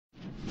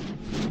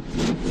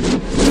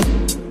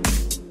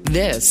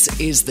This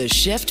is the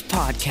Shift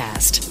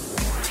Podcast.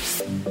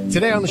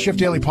 Today on the Shift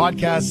Daily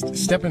Podcast,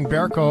 Stepan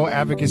Berko,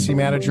 Advocacy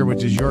Manager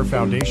with DeJure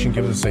Foundation,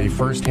 gives us a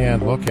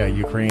first-hand look at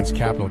Ukraine's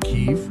capital,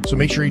 Kyiv. So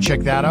make sure you check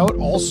that out.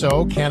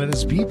 Also,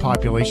 Canada's bee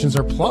populations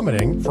are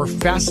plummeting for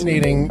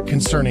fascinating,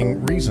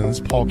 concerning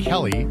reasons. Paul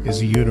Kelly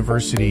is a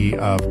University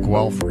of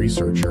Guelph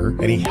researcher,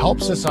 and he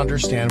helps us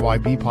understand why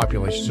bee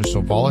populations are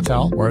so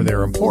volatile, why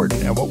they're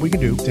important, and what we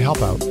can do to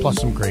help out, plus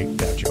some great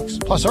dad jokes.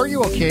 Plus, are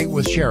you okay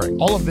with sharing?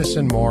 All of this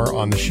and more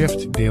on the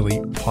Shift Daily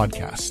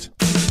Podcast.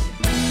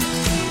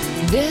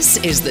 This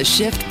is the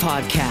Shift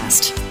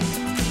Podcast.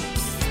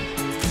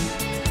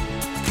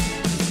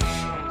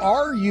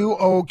 Are you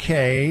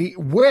okay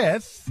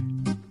with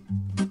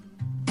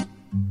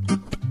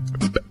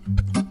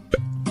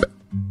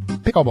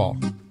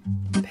pickleball?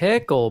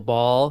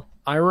 Pickleball.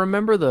 I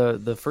remember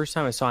the first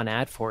time I saw an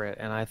ad for it,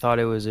 and I thought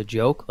it was a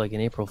joke, like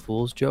an April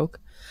Fool's joke.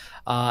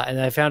 And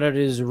I found out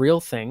it is a real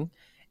thing.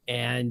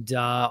 And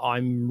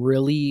I'm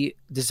really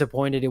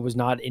disappointed it was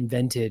not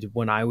invented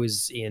when I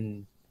was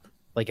in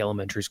like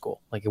elementary school.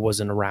 Like it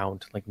wasn't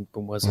around, like it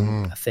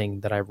wasn't a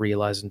thing that I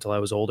realized until I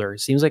was older. It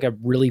seems like a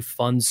really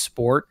fun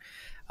sport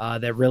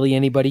that really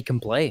anybody can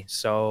play.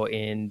 So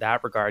in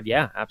that regard,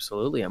 yeah,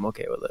 absolutely. I'm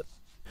okay with it.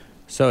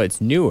 So it's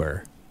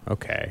newer.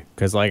 Okay.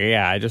 Because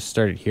I just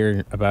started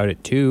hearing about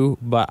it too,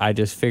 but I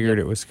just figured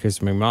it was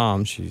because my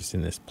mom, she's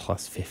in this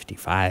plus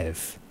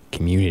 55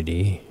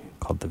 community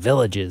called the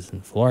Villages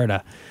in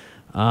Florida.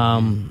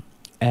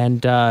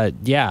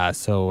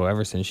 So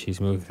ever since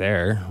she's moved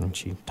there, when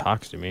she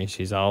talks to me,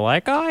 she's all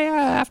like, oh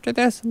yeah, after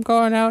this, I'm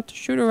going out to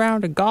shoot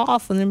around to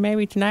golf, and then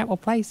maybe tonight we'll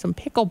play some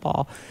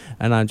pickleball.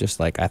 And I'm just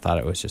like, I thought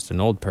it was just an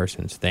old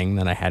person's thing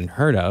that I hadn't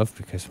heard of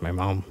because my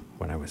mom,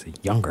 when I was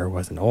younger,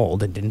 wasn't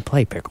old and didn't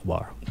play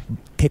pickleball.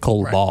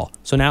 Right.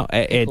 So now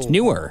it's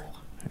newer.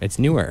 It's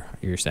newer,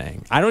 you're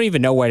saying. I don't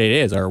even know what it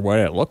is or what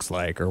it looks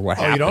like or what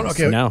happens. You don't?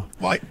 Okay. No.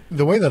 Well,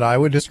 the way that I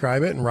would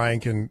describe it, and Ryan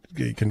can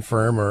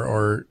confirm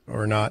or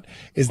not,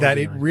 is that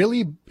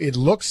it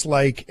looks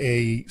like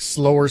a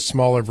slower,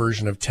 smaller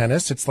version of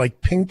tennis. It's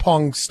like ping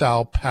pong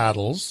style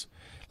paddles.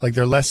 Like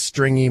they're less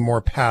stringy,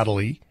 more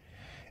paddly.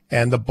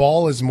 And the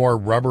ball is more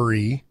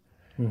rubbery,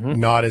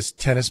 not as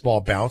tennis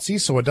ball bouncy,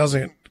 so it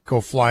doesn't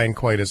go flying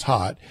quite as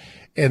hot.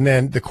 And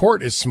then the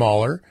court is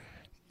smaller.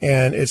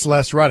 And it's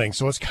less running.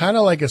 So it's kind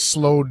of like a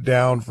slowed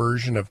down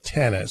version of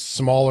tennis,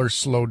 smaller,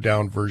 slowed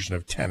down version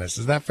of tennis.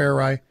 Is that fair,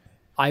 Rye?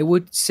 I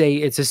would say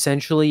it's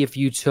essentially if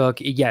you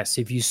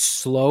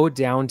slowed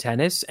down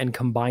tennis and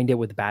combined it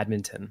with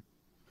badminton.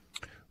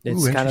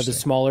 It's kind of the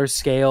smaller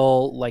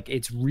scale. Like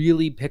it's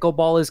really,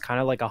 pickleball is kind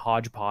of like a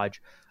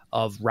hodgepodge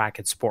of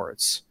racket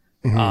sports.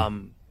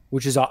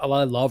 Which is, I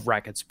love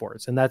racket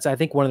sports. And that's, I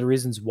think, one of the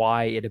reasons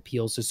why it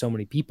appeals to so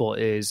many people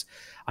is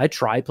I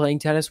tried playing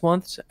tennis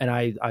once and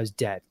I was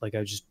dead. Like I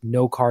was just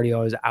no cardio.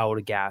 I was out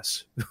of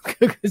gas.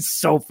 It's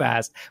so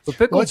fast. But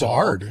pickleball, it's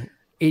hard.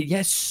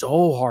 It's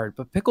so hard.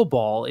 But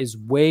pickleball is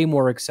way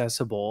more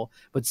accessible,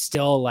 but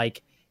still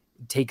like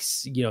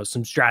takes,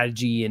 some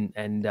strategy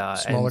and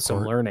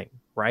some learning.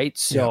 Right.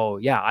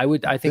 So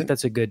I think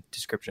that's a good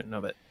description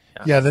of it.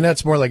 Yeah. The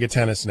net's more like a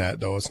tennis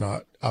net though. It's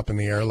not up in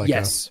the air like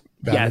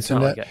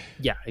badminton net.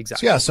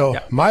 Exactly. So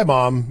my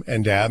mom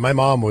and dad, my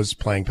mom was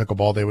playing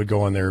pickleball. They would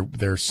go on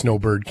their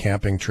snowbird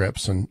camping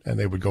trips and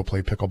they would go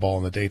play pickleball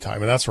in the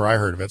daytime. And that's where I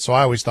heard of it. So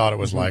I always thought it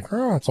was like,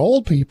 oh, it's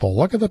old people.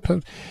 Look at the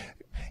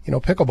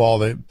pickleball.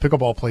 The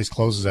pickleball place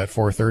closes at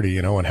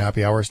 4:30, and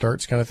happy hour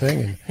starts kind of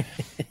thing.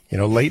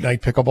 And, late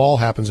night pickleball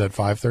happens at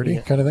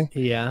 5:30 kind of thing.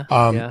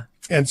 Yeah.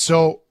 And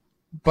so,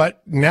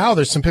 but now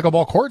there's some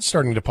pickleball courts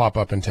starting to pop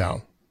up in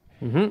town.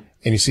 And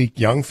you see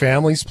young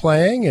families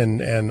playing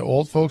and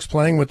old folks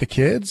playing with the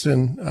kids.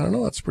 And I don't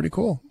know, that's pretty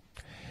cool.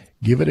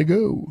 Give it a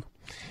go.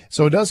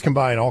 So it does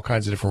combine all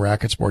kinds of different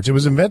racket sports. It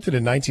was invented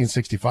in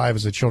 1965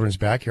 as a children's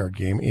backyard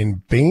game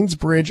in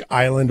Bainbridge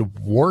Island,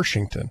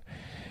 Washington.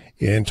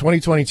 In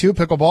 2022,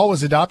 pickleball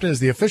was adopted as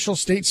the official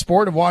state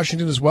sport of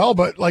Washington as well.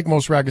 But like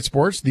most racket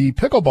sports, the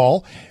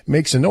pickleball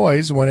makes a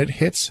noise when it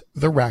hits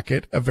the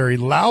racket, a very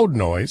loud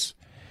noise.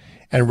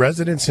 And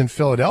residents in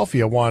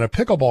Philadelphia want a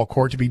pickleball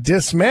court to be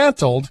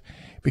dismantled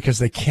because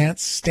they can't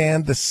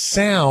stand the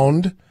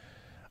sound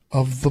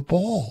of the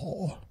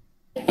ball.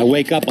 I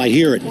wake up, I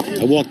hear it.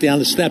 I walk down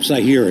the steps,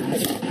 I hear it.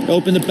 I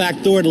open the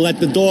back door to let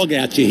the dog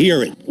out, you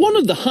hear it. One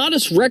of the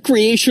hottest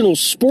recreational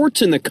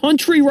sports in the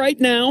country right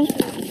now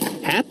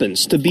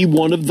happens to be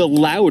one of the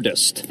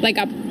loudest. Like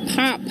a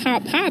pop,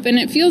 pop, pop, and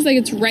it feels like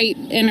it's right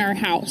in our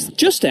house.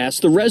 Just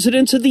ask the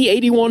residents of the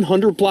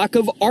 8100 block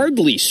of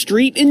Ardley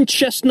Street in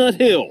Chestnut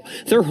Hill.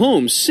 Their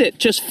homes sit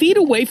just feet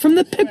away from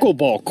the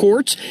pickleball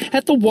courts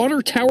at the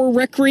Water Tower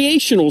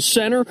Recreational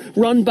Center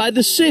run by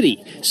the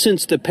city.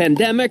 Since the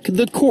pandemic,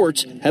 the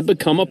courts have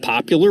become a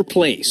popular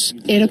place.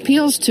 It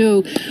appeals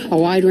to a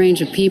wide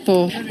range of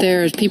people.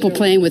 There's people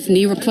playing with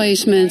knee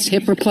replacements,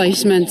 hip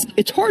replacements.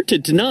 It's hard to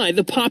deny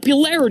the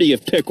popularity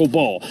of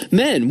pickleball.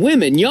 Men,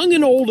 women, young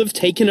and old have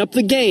taken up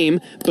the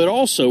game, but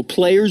also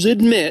players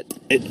admit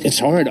it's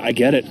hard. I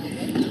get it.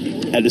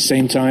 At the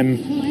same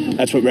time,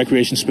 that's what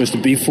recreation's supposed to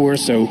be for.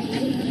 So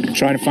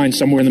trying to find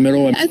somewhere in the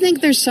middle. I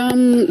think there's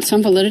some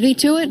validity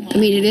to it. I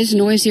mean, it is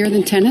noisier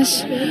than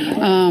tennis.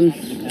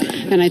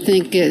 And I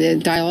think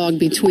dialogue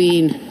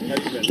between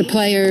the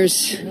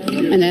players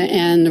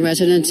and the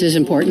residents is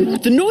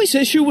important. The noise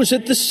issue was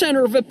at the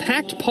center of a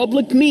packed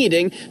public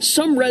meeting,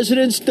 some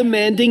residents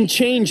demanding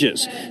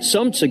changes.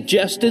 Some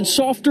suggested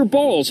softer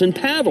balls and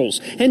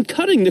paddles and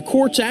cutting the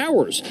court's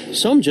hours.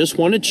 Some just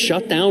wanted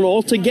shut down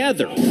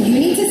altogether. You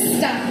need to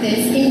stop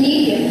this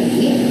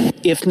immediately.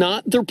 If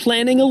not, they're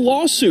planning a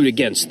lawsuit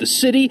against the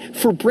city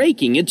for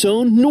breaking its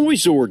own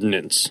noise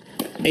ordinance.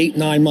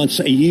 8-9 months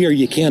a year,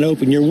 you can't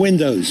open your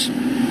windows.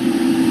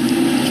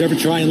 Did you ever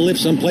try and live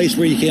someplace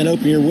where you can't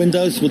open your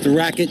windows with the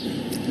racket?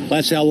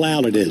 That's how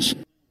loud it is.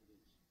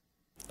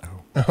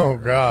 Oh,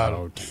 God.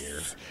 Oh,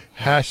 dear.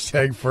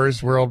 Hashtag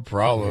first world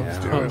problems,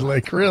 dude.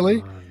 Like,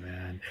 really? Oh,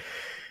 man.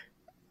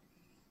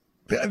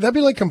 That'd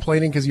be like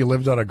complaining because you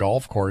lived on a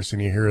golf course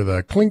and you hear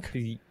the clink.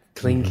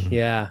 Clink,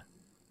 yeah.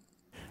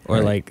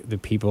 Or like the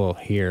people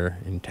here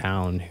in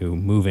town who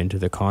move into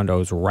the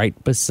condos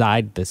right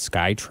beside the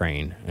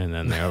SkyTrain, and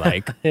then they're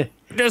like, "The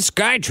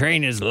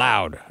SkyTrain is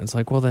loud." It's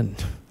like, well, then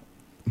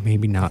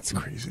maybe not. That's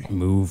crazy.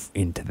 Move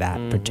into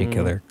that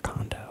particular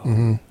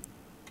condo.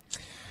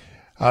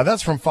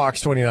 That's from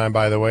Fox 29,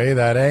 by the way.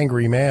 That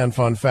angry man,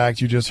 fun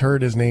fact you just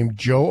heard, is named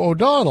Joe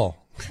O'Donnell.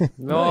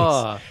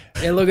 Oh,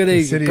 and look at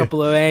these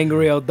couple of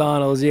angry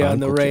O'Donnells here on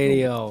the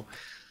radio.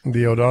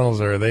 The O'Donnells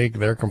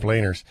they're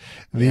complainers.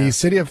 The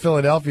city of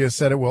Philadelphia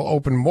said it will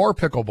open more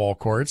pickleball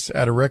courts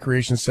at a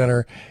recreation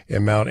center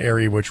in Mount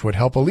Airy, which would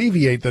help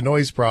alleviate the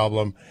noise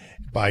problem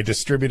by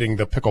distributing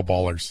the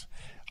pickleballers,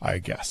 I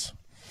guess.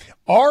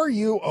 Are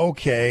you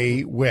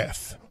okay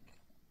with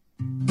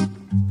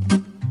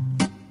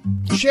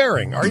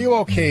sharing? Are you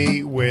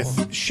okay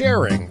with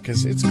sharing?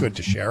 Because it's good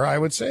to share, I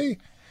would say.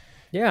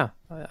 Yeah,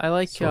 I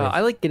like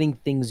getting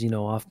things,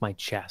 off my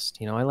chest.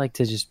 I like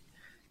to just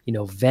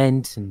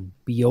vent and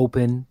be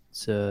open.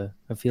 So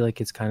I feel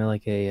like it's kind of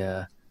like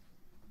a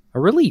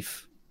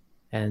relief,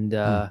 and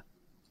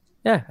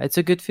yeah, it's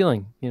a good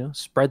feeling.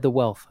 Spread the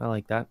wealth. I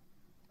like that.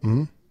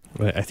 Mm-hmm.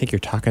 But I think you're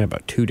talking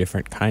about two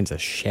different kinds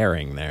of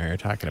sharing there. You're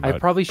talking about. I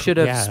probably should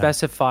have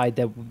specified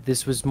that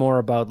this was more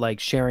about like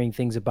sharing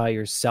things about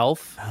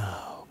yourself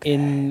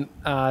in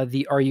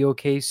the "Are You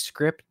Okay"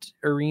 script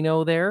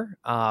arena there.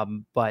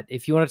 But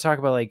if you want to talk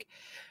about like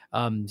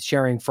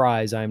sharing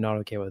fries, I'm not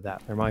okay with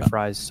that. They're my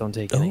fries. Don't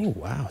take any. Oh,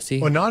 wow. See?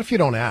 Well, not if you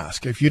don't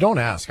ask. If you don't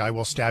ask, I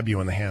will stab you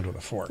in the hand with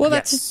a fork. Well,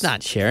 that's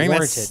not sharing.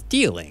 Warranted. That's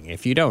stealing.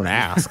 If you don't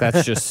ask,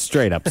 that's just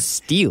straight up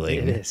stealing.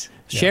 It is.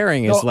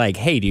 Sharing is like,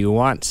 hey, do you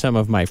want some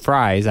of my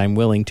fries? I'm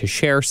willing to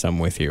share some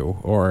with you.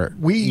 Or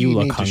you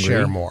look need hungry. to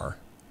share more.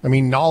 I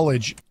mean,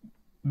 knowledge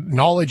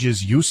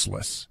is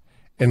useless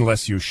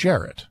unless you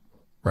share it,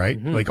 right?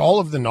 Mm-hmm. Like all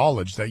of the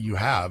knowledge that you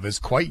have is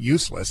quite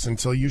useless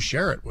until you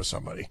share it with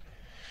somebody.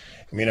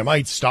 I mean, it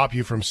might stop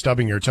you from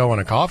stubbing your toe on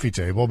a coffee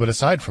table, but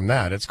aside from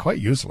that, it's quite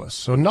useless.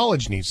 So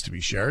knowledge needs to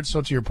be shared.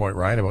 So to your point,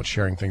 Ryan, about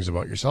sharing things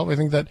about yourself, I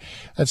think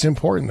that's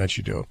important that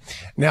you do.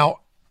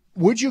 Now,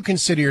 would you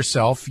consider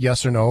yourself,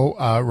 yes or no,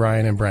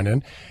 Ryan and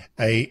Brendan,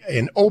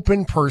 an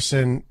open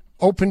person,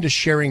 open to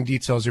sharing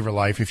details of your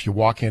life if you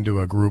walk into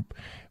a group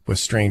with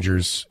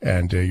strangers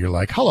and you're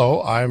like,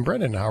 hello, I'm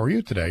Brendan. How are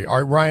you today?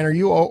 Ryan, are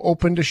you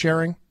open to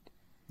sharing?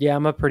 Yeah,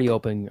 I'm a pretty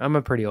open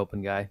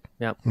guy.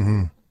 Yeah.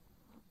 Mm-hmm.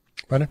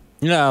 Brendan?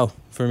 No,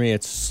 for me,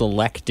 it's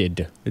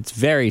selected. It's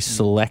very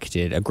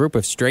selected. A group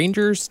of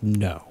strangers?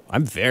 No.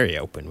 I'm very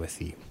open with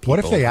the people. What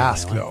if they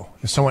ask, though?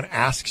 If someone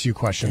asks you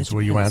questions,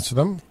 will you answer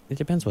them? It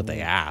depends what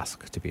they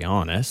ask, to be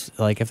honest.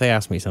 Like, if they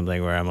ask me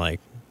something where I'm like,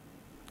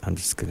 I'm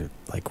just going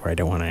to, like, where I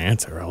don't want to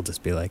answer, I'll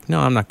just be like,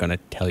 no, I'm not going to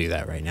tell you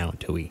that right now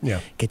until we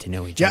get to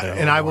know each other. Yeah,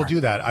 and I will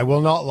do that. I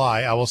will not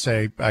lie. I will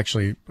say,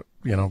 actually,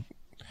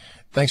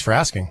 thanks for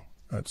asking.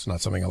 That's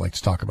not something I like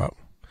to talk about.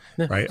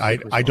 Right.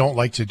 I don't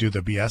like to do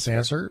the BS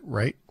answer.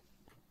 Right.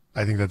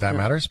 I think that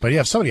matters. But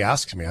yeah, if somebody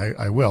asks me,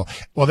 I will.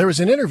 Well, there was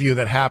an interview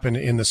that happened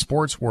in the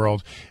sports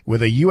world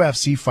with a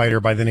UFC fighter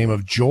by the name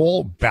of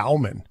Joel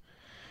Bauman.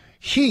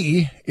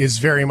 He is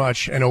very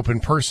much an open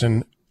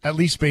person, at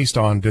least based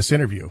on this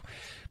interview.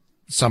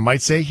 Some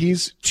might say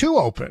he's too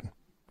open,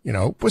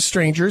 with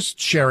strangers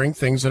sharing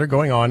things that are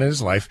going on in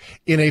his life.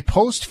 In a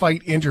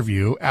post-fight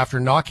interview after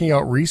knocking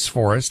out Reese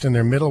Forrest in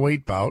their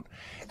middleweight bout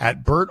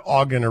at Burt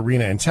Ogden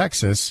Arena in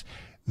Texas,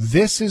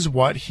 this is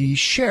what he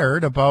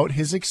shared about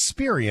his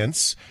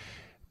experience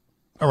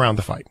around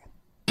the fight.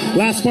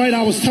 Last fight,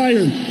 I was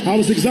tired. I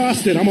was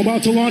exhausted. I'm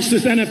about to launch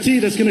this NFT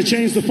that's going to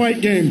change the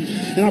fight game.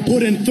 And I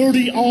put in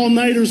 30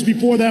 all-nighters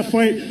before that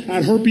fight. I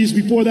had herpes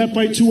before that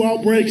fight, 2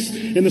 outbreaks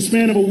in the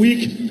span of a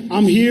week.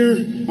 I'm here.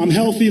 I'm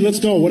healthy. Let's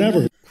go.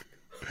 Whatever.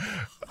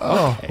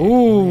 Oh.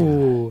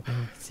 Ooh.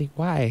 See,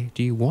 why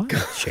do you want to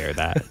share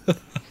that?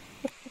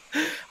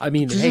 I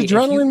mean, does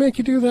adrenaline make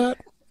you do that?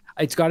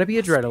 It's got to be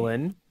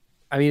adrenaline.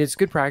 I mean, it's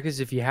good practice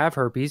if you have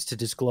herpes to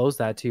disclose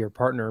that to your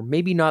partner.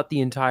 Maybe not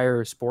the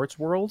entire sports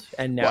world,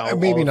 and now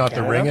maybe not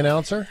Canada. The ring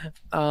announcer.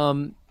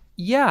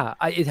 Yeah,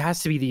 it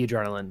has to be the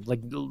adrenaline. Like,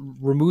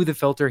 remove the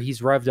filter.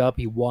 He's revved up.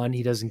 He won.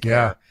 He doesn't care.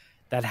 Yeah.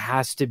 That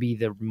has to be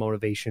the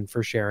motivation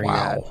for sharing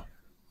that. Wow.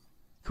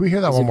 Can we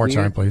hear that one more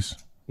time, please?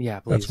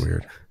 Yeah, please. That's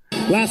weird.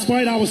 Last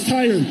fight, I was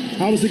tired.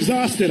 I was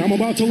exhausted. I'm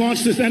about to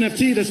launch this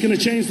NFT that's going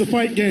to change the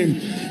fight game.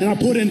 And I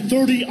put in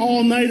 30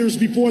 all-nighters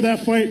before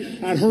that fight.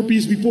 I had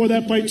herpes before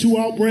that fight, 2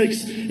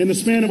 outbreaks in the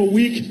span of a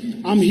week.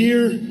 I'm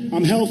here.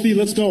 I'm healthy.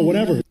 Let's go.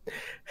 Whatever.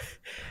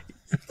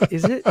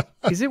 Is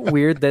it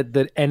weird that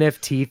the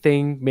NFT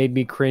thing made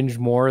me cringe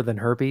more than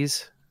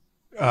herpes?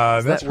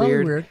 That's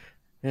probably weird.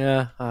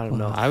 Yeah, I don't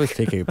know. I was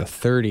thinking the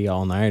 30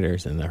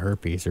 all-nighters and the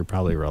herpes are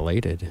probably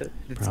related.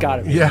 It's got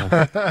to be.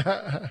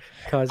 Yeah.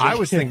 I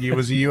was thinking it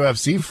was a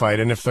UFC fight,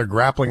 and if they're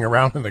grappling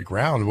around in the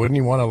ground, wouldn't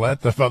you want to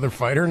let the other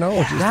fighter know?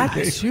 That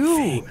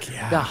too.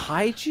 The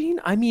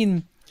hygiene. I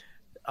mean,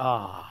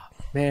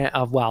 man.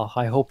 Well,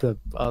 I hope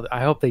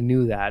they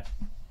knew that.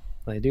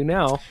 They do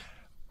now.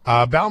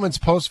 Bauman's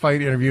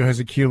post-fight interview has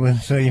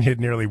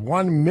accumulated nearly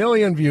 1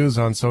 million views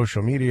on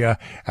social media.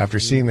 After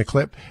seeing the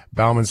clip,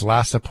 Bauman's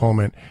last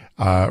opponent,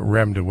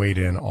 Rem, to weigh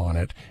in on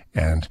it,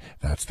 and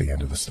that's the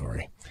end of the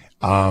story.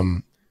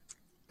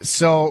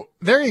 So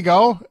there you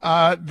go.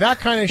 That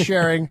kind of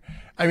sharing.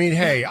 I mean,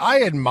 hey, I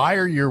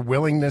admire your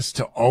willingness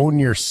to own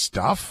your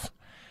stuff,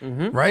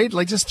 right?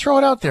 Like, just throw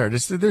it out there.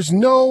 There's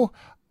no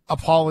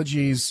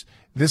apologies.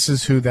 This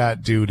is who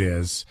that dude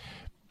is.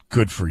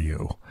 Good for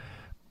you.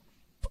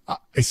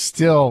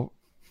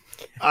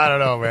 I don't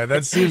know, man.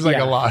 That seems like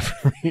a lot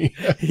for me.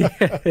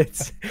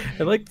 That's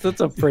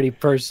a pretty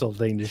personal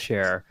thing to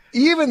share.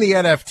 Even the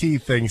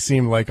NFT thing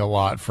seemed like a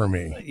lot for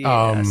me.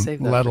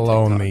 Let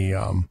alone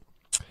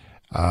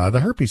the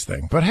herpes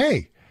thing. But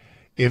hey,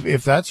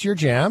 if that's your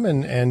jam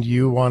and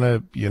you want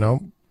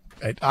to,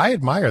 I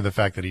admire the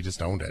fact that he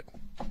just owned it.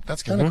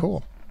 That's kind of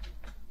cool.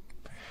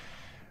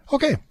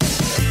 Okay.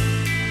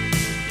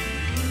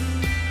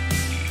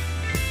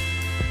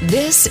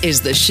 This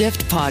is the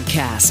Shift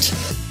Podcast.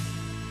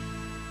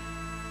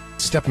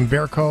 Stepan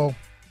Berko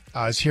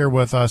is here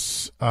with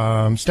us.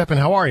 Stepan,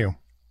 how are you?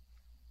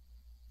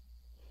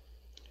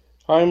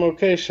 I'm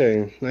okay,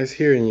 Shane. Nice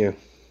hearing you.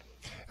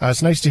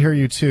 It's nice to hear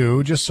you,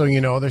 too. Just so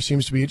you know, there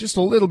seems to be just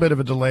a little bit of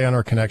a delay on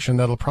our connection.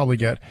 That'll probably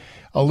get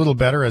a little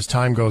better as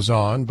time goes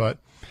on, but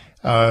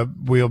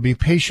we'll be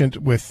patient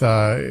with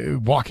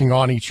walking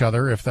on each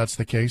other. If that's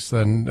the case,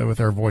 then with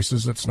our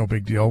voices, that's no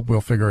big deal. We'll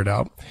figure it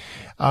out.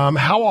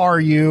 How are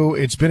you?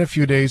 It's been a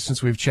few days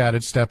since we've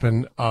chatted,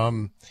 Stepan.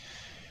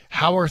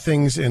 How are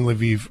things in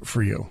Lviv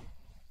for you?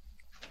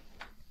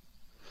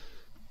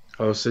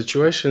 Our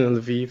situation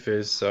in Lviv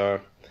is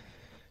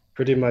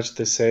pretty much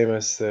the same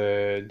as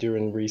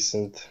during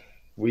recent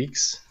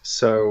weeks.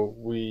 So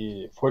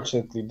we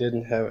fortunately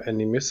didn't have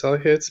any missile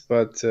hits,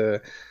 but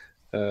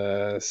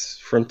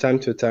from time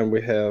to time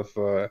we have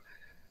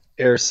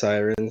air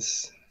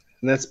sirens,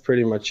 and that's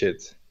pretty much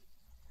it.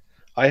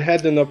 I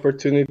had an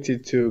opportunity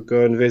to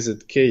go and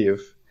visit Kyiv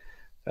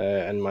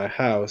and my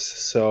house,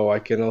 so I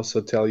can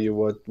also tell you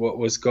what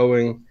was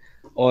going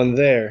on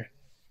there.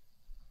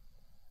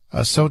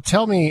 So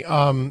tell me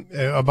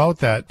about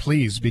that,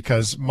 please,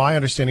 because my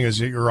understanding is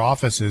that your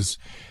office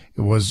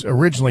was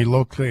originally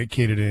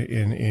located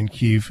in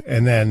Kyiv,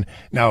 and then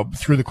now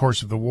through the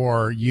course of the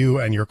war, you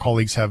and your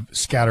colleagues have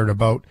scattered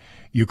about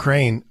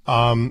Ukraine.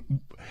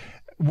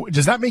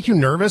 Does that make you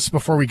nervous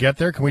before we get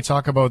there? Can we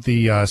talk about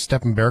the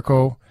Stepan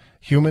Berko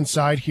human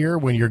side here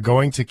when you're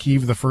going to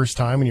Kyiv the first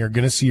time and you're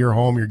going to see your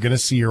home, you're going to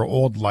see your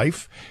old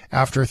life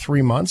after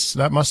 3 months?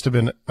 That must have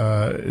been,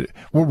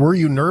 were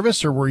you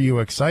nervous or were you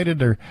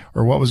excited or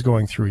what was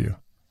going through you?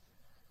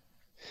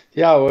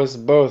 Yeah, I was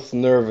both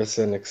nervous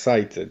and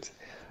excited.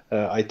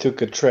 I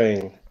took a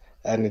train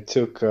and it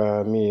took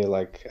me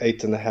like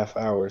 8.5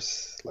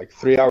 hours, like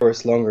 3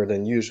 hours longer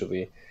than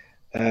usually.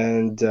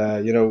 And,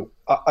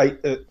 I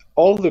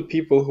all the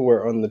people who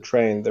were on the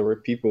train, there were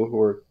people who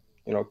were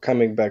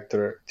coming back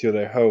to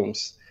their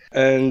homes.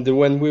 And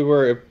when we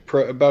were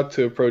about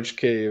to approach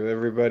Kyiv,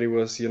 everybody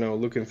was,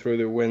 looking through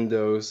the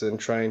windows and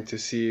trying to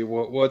see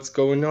what's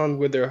going on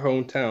with their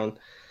hometown.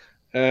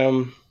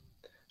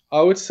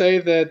 I would say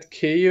that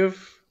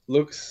Kyiv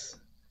looks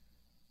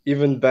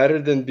even better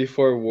than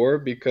before war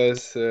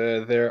because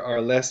there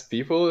are less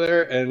people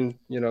there and,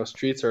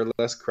 streets are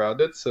less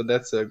crowded. So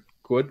that's a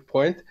good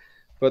point.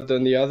 But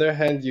on the other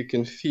hand, you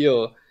can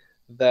feel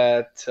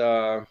that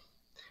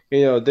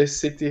this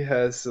city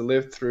has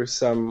lived through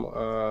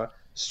some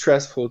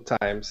stressful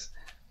times.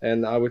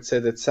 And I would say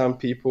that some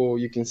people,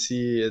 you can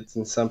see it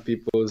in some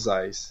people's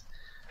eyes.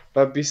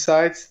 But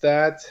besides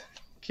that,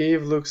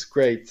 Kyiv looks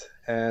great.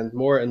 And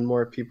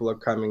more people are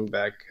coming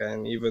back.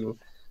 And even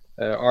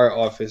our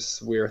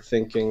office, we are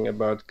thinking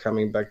about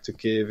coming back to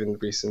Kyiv in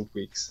recent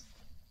weeks.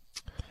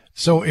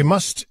 So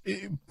most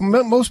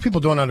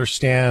people don't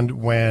understand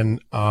when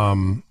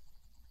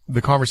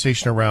the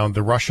conversation around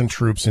the Russian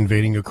troops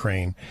invading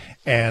Ukraine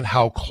and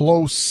how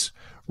close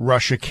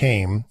Russia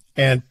came.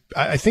 And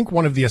I think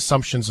one of the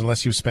assumptions,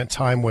 unless you've spent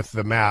time with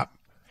the map,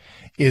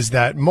 is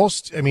that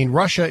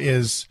Russia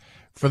is,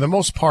 for the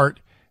most part,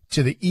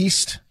 to the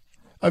east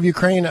of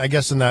Ukraine, I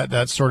guess, in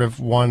that sort of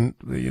one,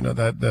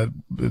 that the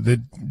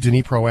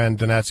Dnipro and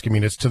Donetsk. I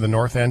mean, it's to the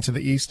north and to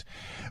the east,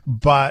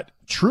 but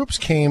troops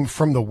came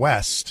from the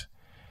west,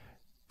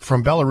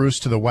 from Belarus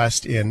to the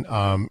west in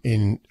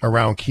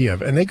around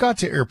Kiev, and they got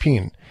to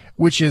Irpin,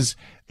 which is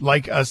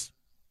like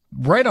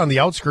right on the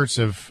outskirts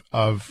of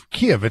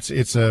Kiev.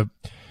 It's a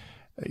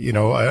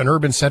an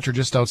urban center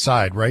just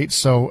outside, right?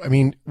 So, I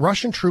mean,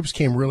 Russian troops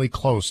came really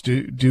close.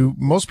 Do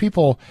most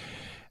people?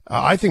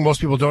 I think most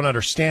people don't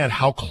understand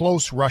how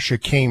close Russia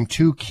came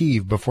to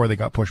Kyiv before they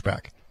got pushed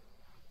back.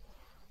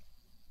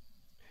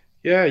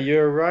 Yeah,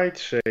 you're right,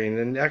 Shane.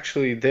 And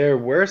actually, there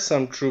were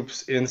some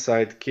troops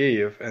inside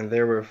Kyiv, and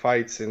there were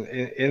fights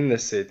in the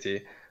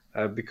city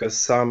because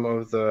some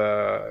of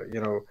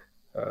the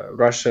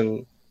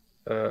Russian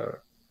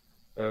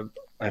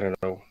I don't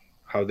know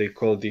how they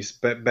call these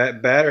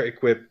better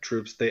equipped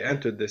troops. They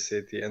entered the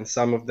city, and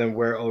some of them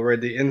were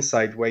already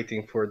inside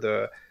waiting for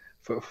the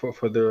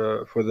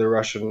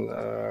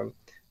Russian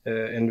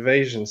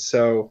invasion.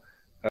 So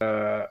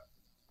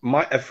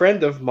a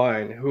friend of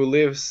mine who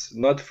lives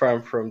not far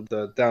from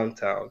the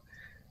downtown,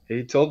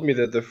 he told me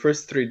that the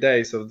first 3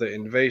 days of the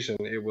invasion,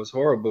 it was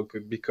horrible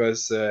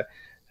because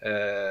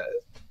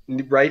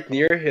right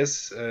near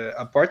his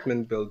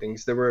apartment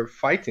buildings, there were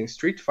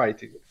street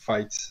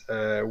fights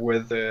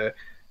with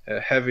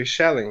heavy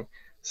shelling.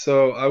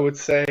 So I would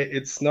say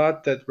it's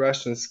not that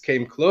Russians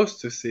came close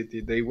to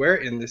city; they were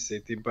in the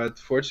city, but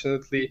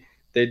fortunately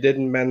they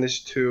didn't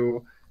manage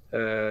to,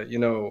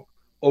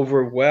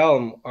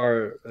 overwhelm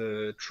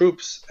our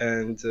troops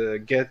and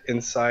get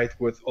inside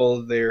with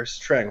all their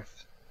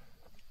strength.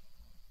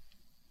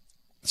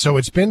 So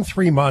it's been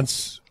 3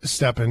 months,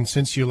 Stepan,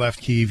 since you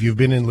left Kyiv. You've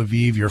been in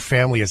Lviv. Your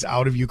family is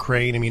out of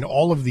Ukraine. I mean,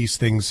 all of these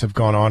things have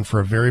gone on for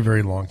a very,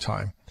 very long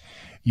time.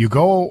 You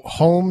go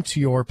home to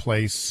your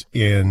place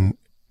in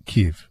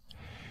Kyiv.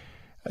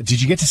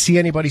 Did you get to see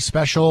anybody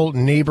special,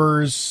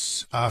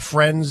 neighbors,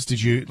 friends?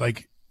 Did you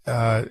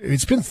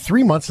it's been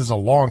 3 months is a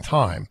long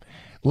time,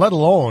 let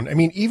alone, I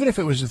mean, even if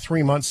it was a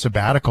 3-month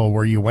sabbatical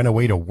where you went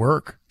away to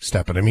work,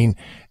 Stepan, I mean,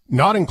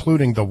 not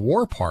including the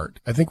war part,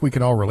 I think we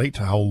can all relate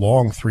to how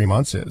long 3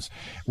 months is.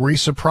 Were you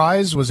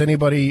surprised? Was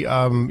anybody,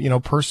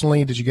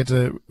 personally, did you get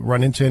to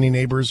run into any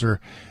neighbors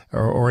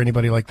or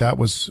anybody like that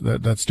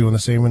that's doing the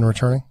same and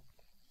returning?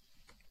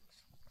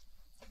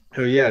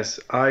 Oh, yes,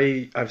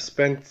 I've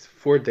spent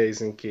 4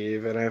 days in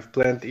Kyiv, and I've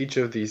planned each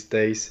of these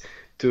days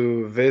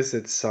to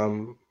visit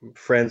some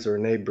friends or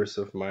neighbors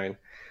of mine.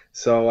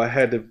 So I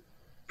had a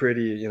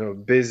pretty,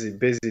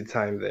 busy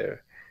time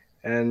there.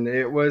 And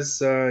it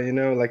was,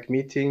 like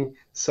meeting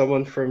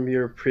someone from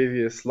your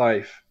previous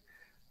life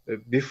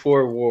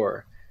before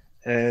war.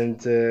 And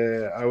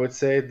I would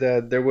say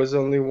that there was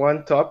only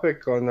one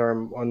topic on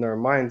our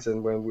minds,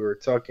 and when we were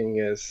talking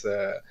is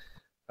the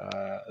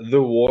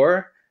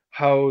war,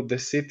 how the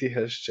city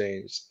has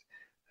changed,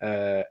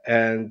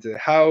 and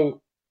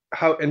how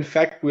in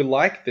fact we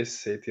like this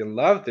city and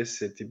love this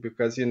city,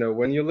 because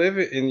when you live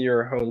in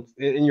your home,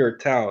 in your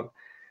town,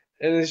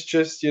 and it's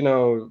just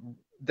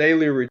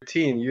daily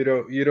routine,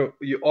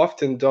 you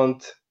often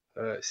don't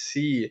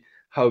see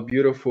how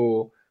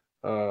beautiful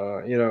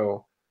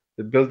the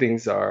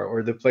buildings are,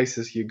 or the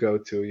places you go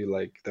to, you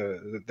like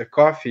the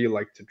coffee you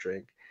like to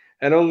drink.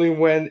 And only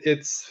when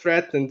it's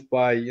threatened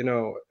by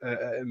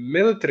a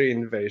military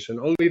invasion,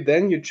 only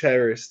then you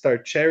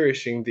start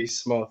cherishing these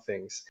small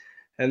things.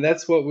 And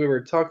that's what we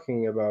were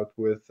talking about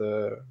with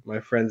my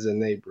friends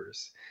and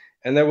neighbors,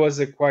 and that was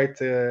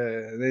quite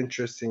an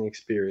interesting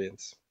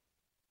experience.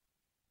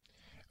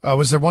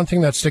 Was there one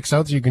thing that sticks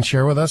out that you can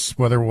share with us,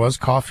 whether it was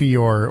coffee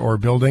or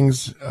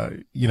buildings?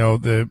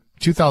 The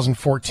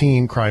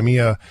 2014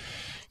 Crimea,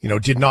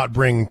 did not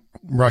bring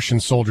Russian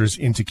soldiers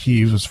into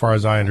Kyiv, as far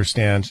as I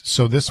understand.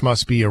 So this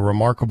must be a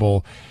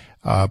remarkable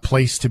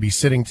place to be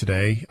sitting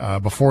today,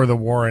 before the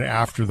war and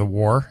after the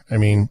war. I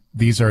mean,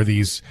 these are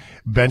these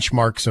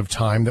benchmarks of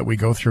time that we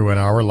go through in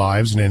our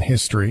lives and in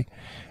history.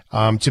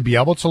 To be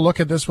able to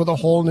look at this with a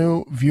whole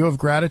new view of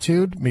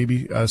gratitude,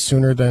 maybe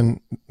sooner than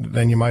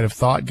you might have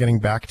thought, getting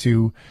back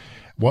to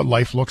what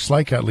life looks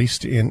like, at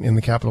least in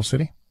the capital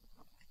city.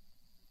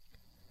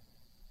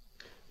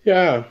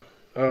 Yeah,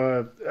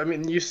 I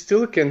mean, you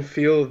still can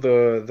feel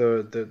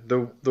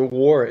the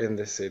war in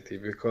the city,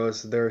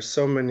 because there are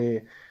so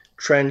many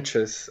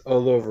trenches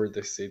all over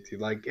the city.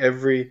 Like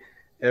every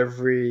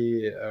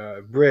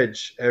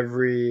bridge,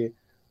 every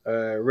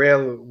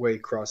railway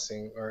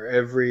crossing, or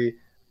every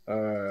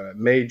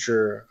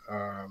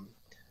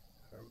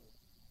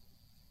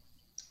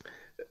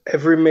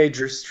every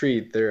major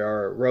street, there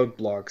are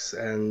roadblocks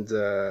and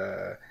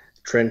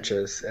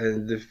trenches,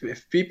 and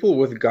if people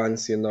with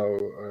guns,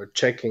 are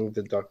checking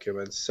the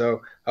documents.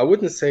 So I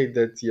wouldn't say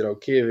that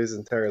Kyiv is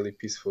entirely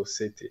peaceful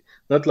city,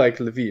 not like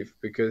Lviv,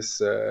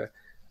 because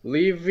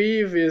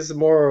Lviv is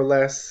more or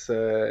less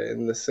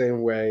in the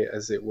same way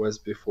as it was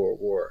before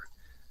war,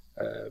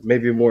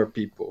 maybe more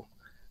people.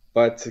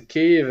 But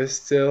Kyiv is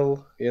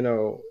still,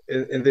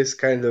 in this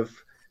kind of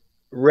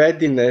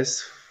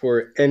readiness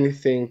for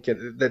anything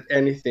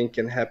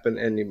can happen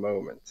any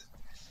moment.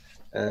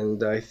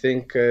 And I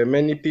think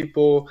many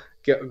people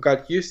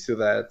got used to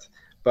that.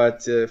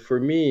 But for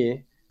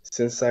me,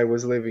 since I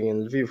was living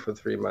in Lviv for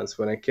 3 months,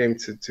 when I came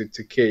to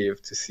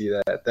Kyiv to see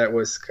that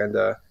was kind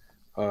of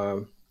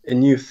a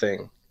new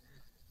thing.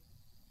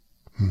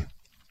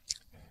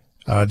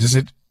 Does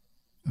it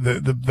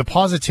the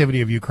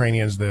positivity of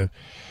Ukrainians, the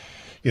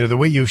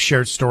way you've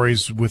shared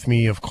stories with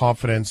me of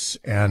confidence,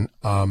 and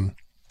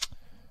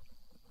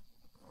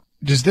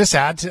does this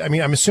add to, I mean,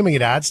 I'm assuming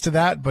it adds to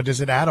that, but does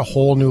it add a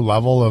whole new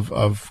level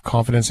of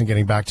confidence in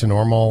getting back to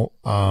normal?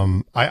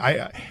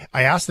 I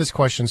asked this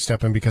question,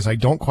 Stepan, because I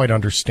don't quite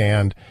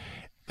understand.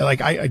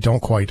 Like, I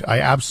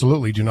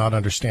absolutely do not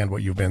understand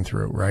what you've been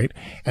through, right?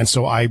 And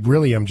so I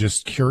really am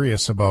just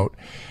curious about,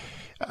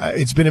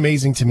 it's been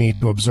amazing to me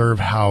to observe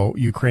how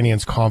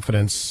Ukrainians'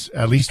 confidence,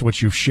 at least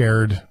what you've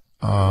shared,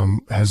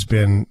 has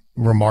been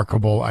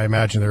remarkable. I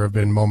imagine there have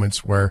been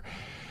moments where,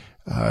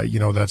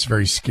 that's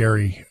very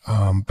scary.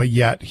 But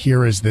yet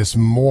here is this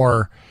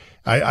more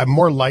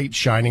light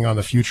shining on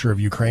the future of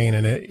Ukraine.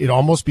 And it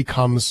almost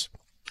becomes,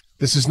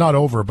 this is not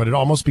over, but it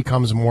almost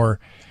becomes more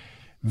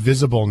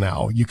visible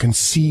now. You can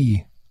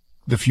see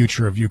the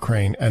future of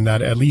Ukraine, and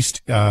that at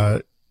least,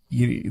 the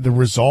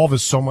resolve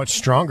is so much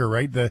stronger,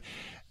 right?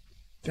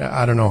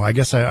 I don't know. I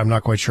guess I'm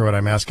not quite sure what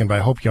I'm asking, but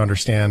I hope you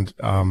understand,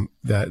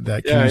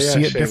 that can you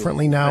see it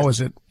differently now?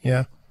 Is it?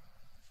 Yeah.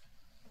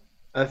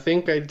 I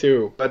think I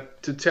do,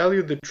 but to tell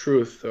you the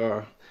truth,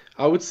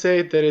 I would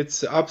say that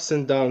it's ups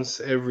and downs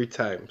every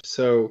time.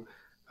 So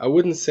I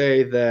wouldn't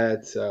say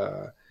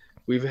that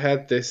we've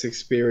had this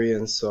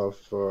experience of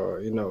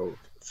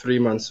 3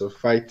 months of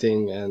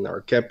fighting and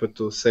our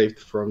capital saved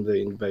from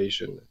the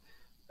invasion,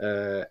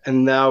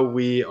 and now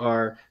we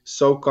are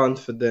so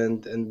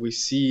confident and we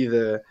see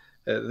the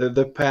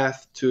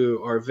path to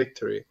our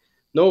victory.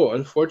 No,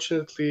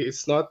 unfortunately,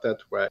 it's not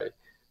that way.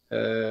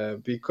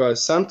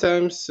 Because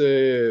sometimes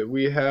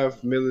we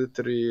have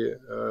military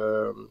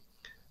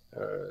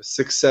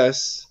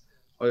success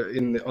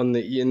in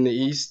the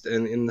east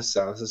and in the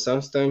south, and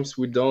sometimes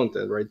we don't.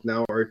 And right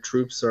now, our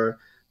troops are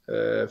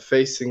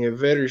facing a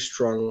very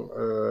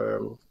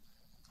strong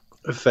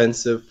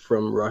offensive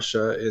from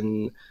Russia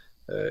in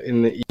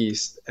the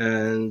east.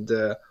 And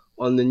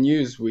on the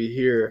news, we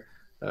hear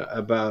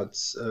about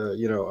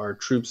our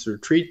troops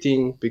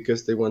retreating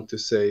because they want to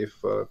save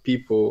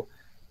people.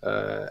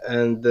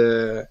 And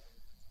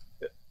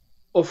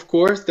of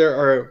course, there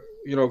are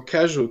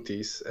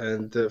casualties,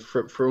 and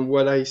from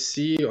what I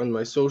see on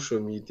my social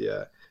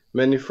media,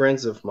 many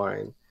friends of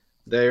mine,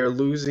 they are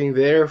losing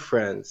their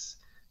friends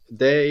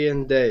day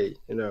and day,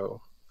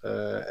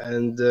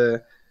 and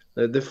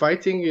the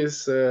fighting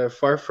is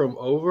far from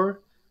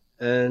over,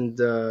 and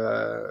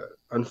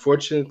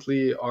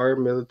unfortunately, our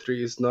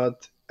military is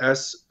not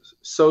as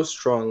so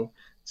strong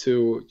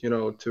to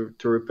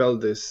repel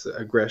this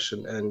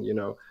aggression and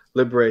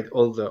liberate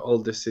all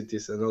the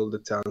cities and all the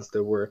towns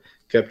that were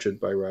captured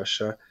by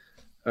Russia.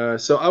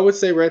 So I would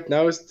say right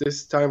now is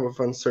this time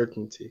of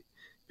uncertainty,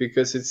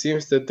 because it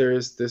seems that there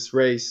is this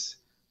race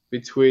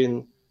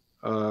between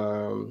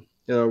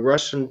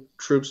Russian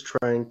troops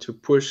trying to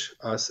push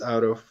us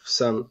out of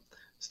some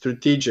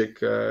strategic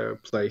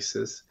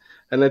places,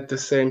 and at the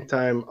same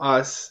time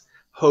us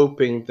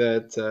hoping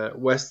that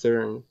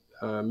Western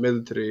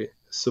military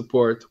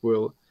support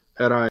will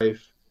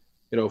arrive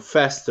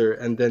faster,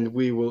 and then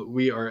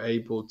we are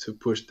able to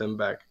push them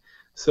back.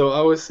 So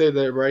I would say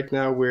that right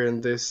now we're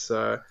in this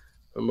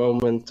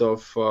moment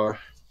of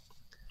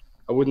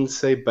I wouldn't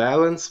say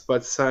balance,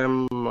 but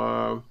some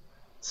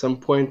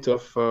point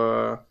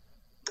of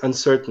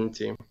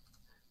uncertainty,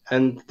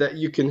 and that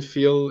you can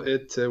feel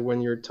it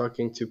when you're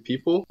talking to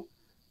people.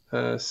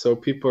 So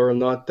people are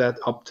not that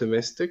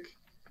optimistic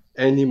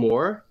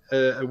anymore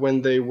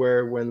when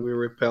we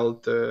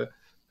repelled the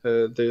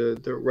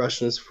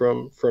Russians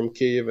from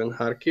Kyiv and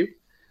Kharkiv,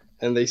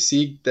 and they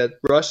see that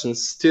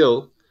Russians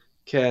still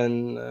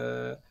can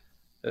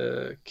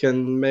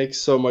make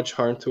so much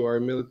harm to our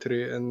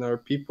military and our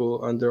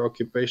people under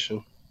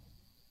occupation.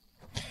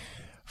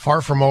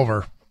 Far from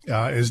over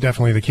is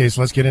definitely the case.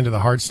 Let's get into the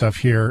hard stuff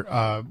here.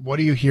 What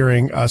are you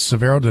hearing?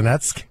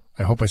 Severodonetsk,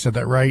 I hope I said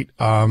that right,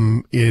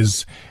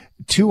 is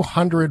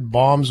 200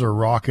 bombs or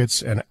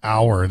rockets an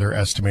hour, they're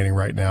estimating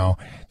right now,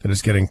 that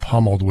is getting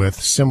pummeled with,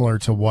 similar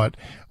to what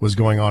was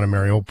going on in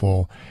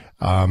Mariupol.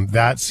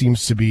 That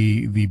seems to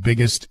be the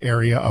biggest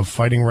area of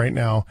fighting right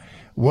now.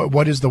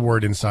 What is the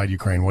word inside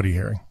Ukraine? What are you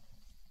hearing?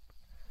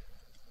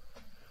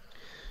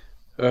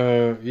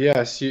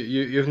 Yes,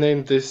 you've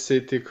named this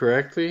city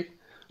correctly.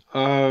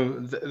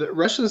 The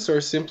Russians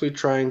are simply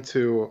trying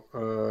to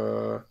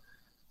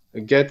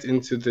get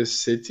into this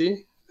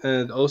city,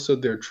 and also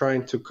they're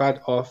trying to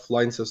cut off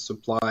lines of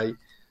supply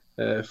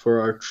for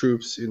our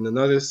troops in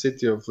another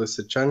city of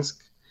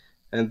Lysychansk,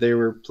 and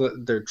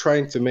they're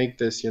trying to make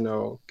this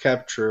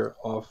capture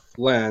of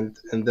land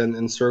and then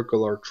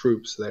encircle our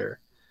troops there.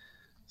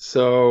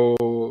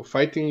 So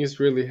fighting is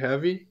really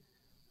heavy,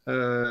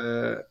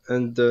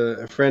 and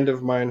a friend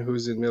of mine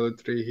who's in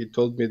military, he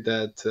told me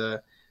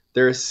that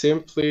they're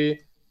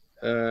simply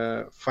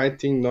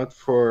fighting not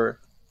for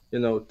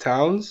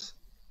towns.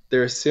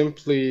 They're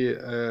simply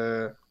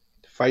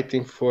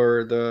fighting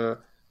for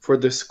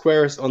the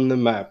squares on the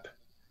map.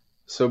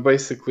 So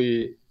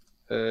basically,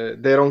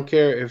 they don't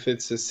care if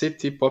it's a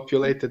city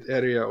populated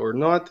area or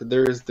not.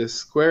 There is this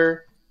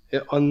square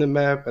on the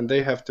map, and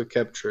they have to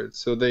capture it.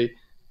 So they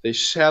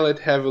shell it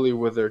heavily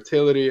with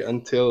artillery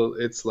until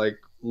it's like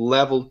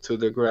leveled to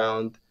the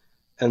ground,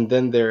 and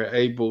then they're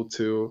able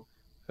to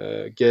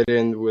get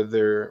in with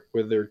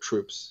their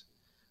troops.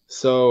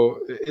 So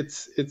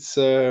it's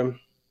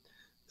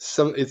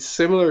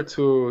similar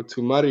to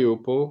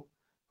Mariupol,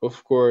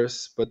 of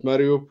course, but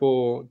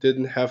Mariupol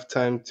didn't have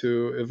time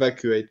to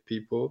evacuate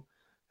people.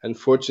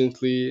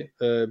 Unfortunately,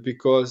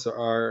 because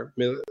our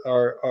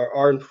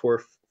armed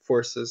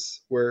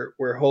forces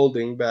were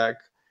holding back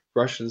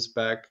Russians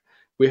back,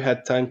 we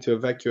had time to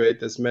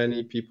evacuate as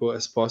many people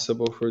as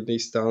possible for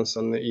these towns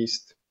on the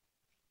east.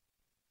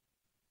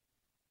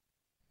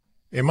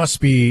 It must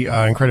be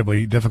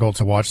incredibly difficult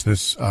to watch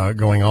this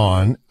going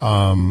on,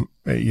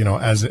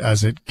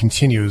 as it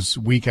continues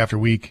week after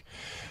week,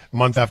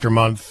 month after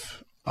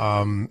month.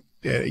 There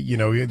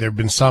have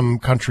been some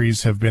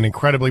countries have been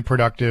incredibly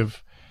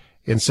productive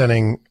in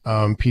sending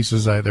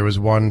pieces. There was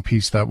one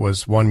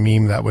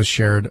meme that was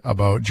shared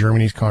about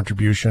Germany's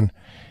contribution.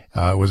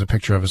 It was a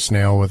picture of a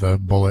snail with a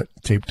bullet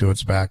taped to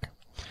its back.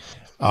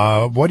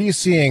 What are you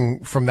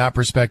seeing from that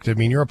perspective? I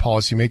mean, you're a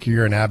policymaker,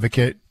 you're an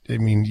advocate. I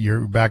mean,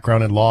 your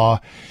background in law,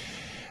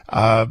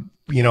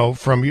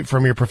 from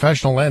your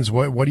professional lens,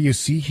 what do you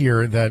see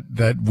here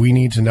that we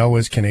need to know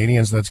as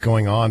Canadians that's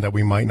going on that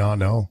we might not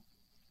know?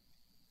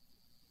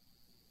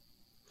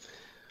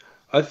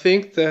 I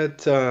think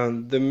that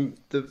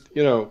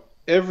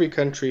every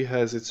country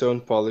has its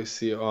own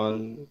policy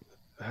on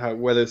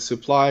whether to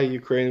supply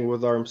Ukraine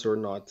with arms or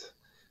not,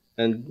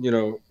 and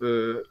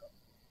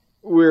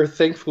we're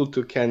thankful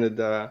to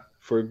Canada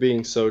for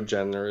being so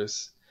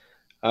generous.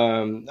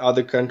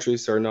 Other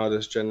countries are not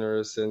as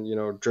generous, and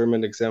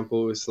German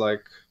example is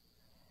like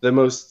the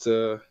most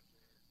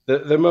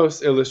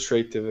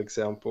illustrative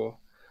example.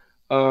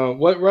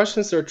 What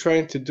Russians are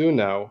trying to do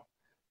now,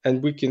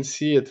 and we can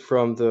see it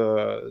from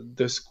the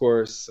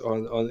discourse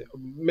on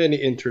many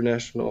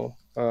international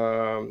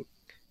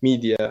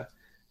media,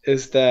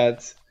 is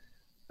that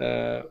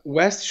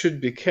West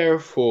should be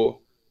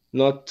careful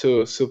not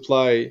to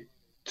supply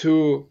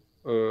too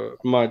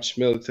much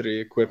military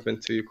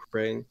equipment to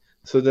Ukraine,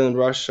 so then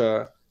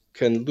Russia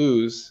can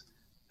lose,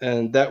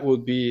 and that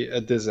would be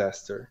a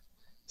disaster.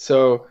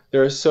 So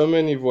there are so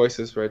many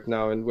voices right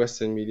now in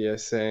Western media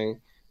saying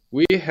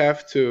we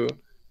have to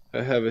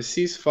have a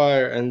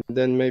ceasefire, and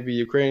then maybe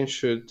Ukraine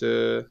should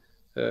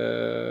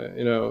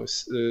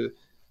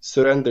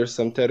surrender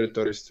some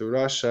territories to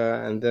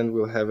Russia, and then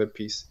we'll have a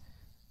peace.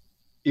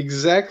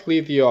 Exactly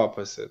the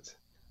opposite.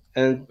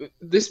 And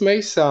this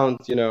may sound,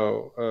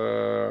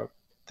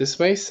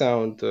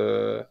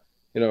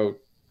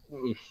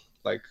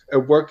 like a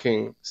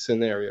working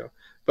scenario,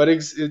 but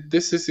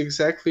this is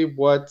exactly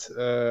what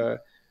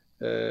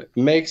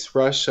makes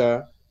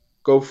Russia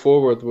go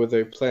forward with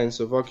their plans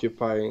of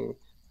occupying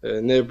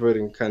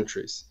neighboring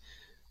countries.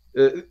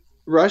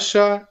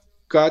 Russia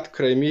got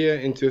Crimea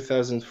in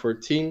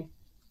 2014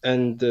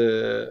 and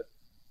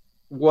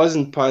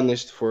wasn't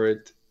punished for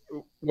it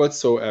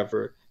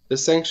whatsoever. The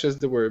sanctions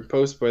that were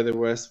imposed by the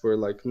West were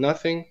like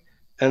nothing,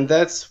 and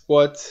that's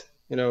what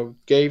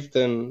gave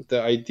them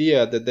the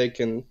idea that they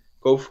can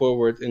go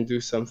forward and do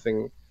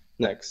something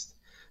next.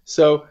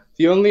 So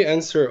the only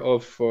answer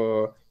of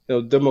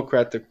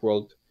democratic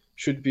world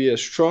should be a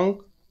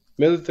strong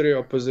military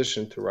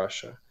opposition to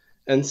Russia.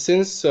 And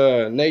since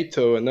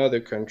NATO and other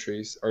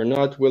countries are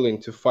not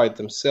willing to fight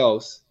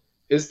themselves,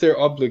 it's their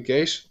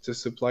obligation to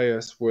supply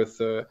us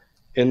with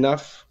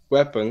enough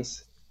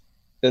weapons,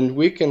 then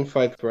we can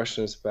fight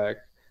Russians back.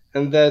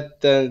 And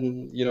that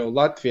then,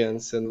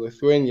 Latvians and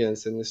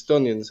Lithuanians and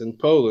Estonians and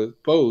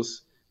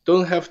Poles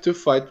don't have to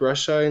fight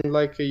Russia in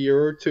like a year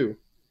or two.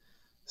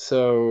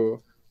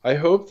 So I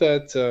hope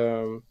that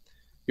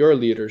your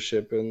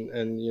leadership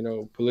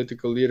and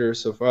political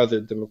leaders of other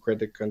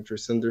democratic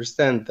countries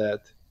understand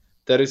that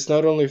it's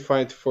not only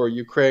fight for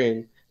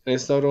Ukraine, and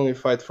it's not only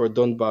fight for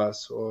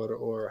Donbass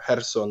or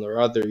Kherson or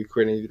other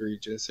Ukrainian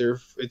regions.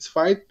 It's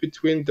fight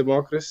between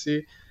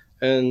democracy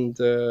and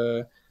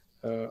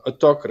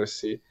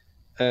autocracy.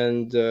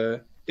 And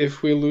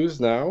if we lose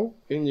now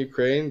in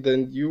Ukraine,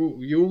 then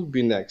you'll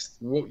be next.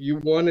 You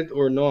want it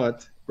or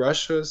not,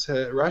 Russia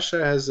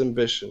has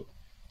ambition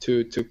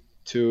to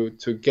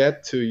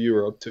get to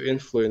Europe, to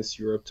influence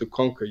Europe, to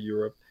conquer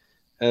Europe,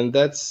 and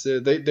that's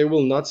they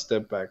will not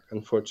step back,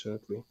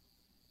 unfortunately.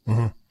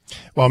 Mm-hmm.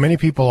 Well, many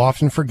people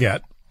often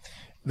forget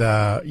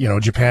that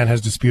Japan has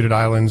disputed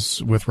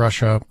islands with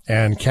Russia,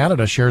 and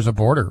Canada shares a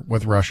border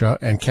with Russia,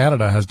 and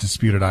Canada has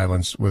disputed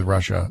islands with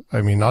Russia.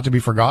 I mean, not to be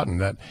forgotten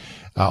that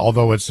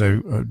although it's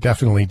a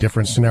definitely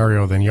different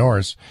scenario than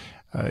yours,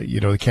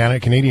 the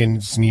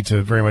Canadians need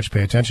to very much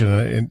pay attention,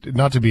 and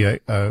not to be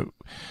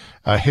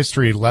a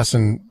history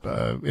lesson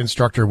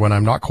instructor when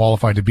I'm not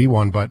qualified to be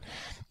one, but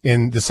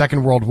in the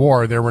Second World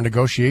War, there were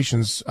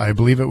negotiations. I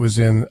believe it was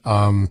in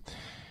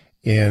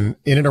and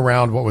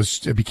around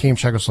it became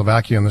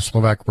Czechoslovakia and the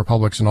Slovak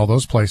republics and all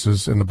those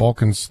places in the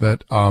Balkans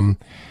that,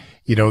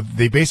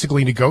 they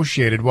basically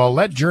negotiated, well,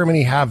 let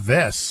Germany have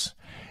this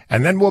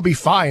and then we'll be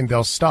fine.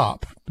 They'll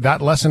stop.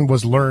 That lesson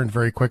was learned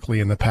very quickly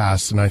in the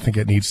past. And I think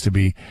it needs to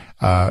be,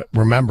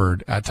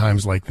 remembered at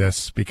times like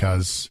this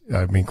because,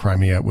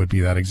 Crimea would be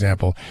that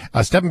example.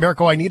 Stepan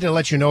Berko, I need to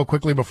let you know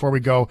quickly before we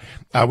go.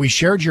 We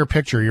shared your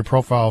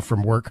profile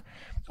from work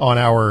on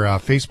our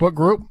Facebook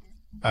group.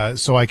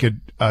 So I could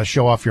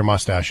show off your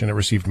mustache, and it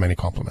received many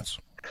compliments.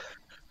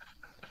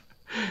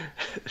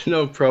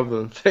 No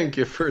problem. Thank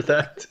you for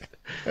that.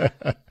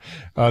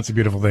 It's a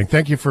beautiful thing.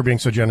 Thank you for being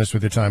so generous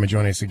with your time and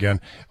joining us again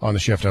on The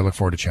Shift. I look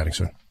forward to chatting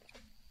soon.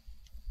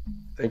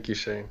 Thank you,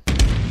 Shane.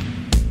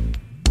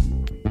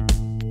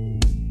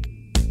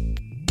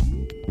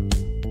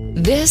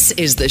 This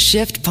is The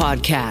Shift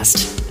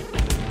Podcast.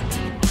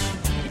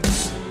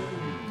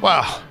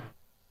 Wow.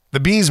 The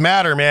bees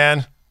matter,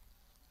 man.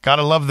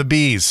 Gotta love the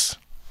bees.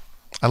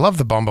 I love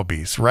the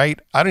bumblebees, right?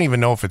 I don't even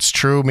know if it's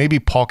true. Maybe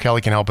Paul Kelly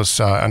can help us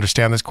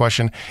understand this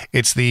question.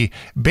 It's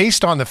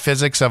based on the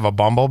physics of a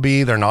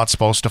bumblebee, they're not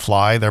supposed to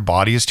fly. Their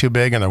body is too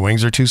big and their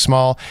wings are too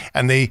small.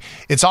 And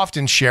it's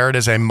often shared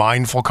as a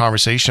mindful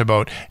conversation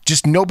about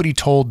just nobody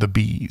told the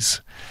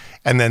bees.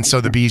 And then so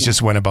the bees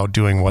just went about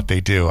doing what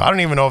they do. I don't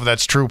even know if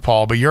that's true,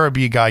 Paul, but you're a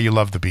bee guy. You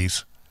love the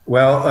bees.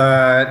 Well,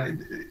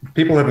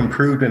 people have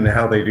improved in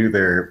how they do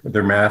their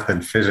math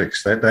and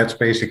physics. That's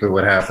basically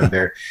what happened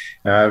there.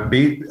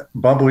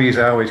 Bumblebees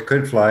always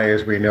could fly,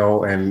 as we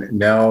know, and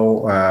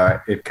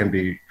now it can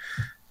be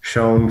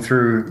shown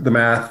through the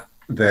math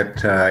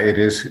that it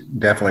is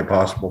definitely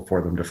possible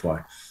for them to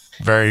fly.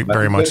 Very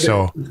much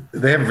so.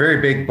 They have a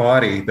very big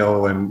body,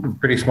 though, and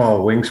pretty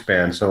small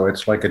wingspan, so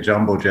it's like a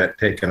jumbo jet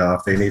taking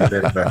off. They need a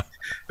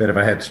bit of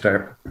a head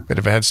start.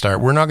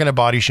 We're not going to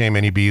body shame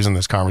any bees in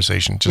this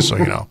conversation, just so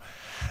you know.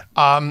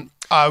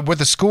 With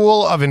the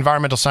School of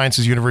Environmental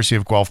Sciences, University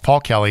of Guelph, Paul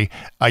Kelly,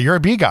 you're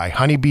a bee guy,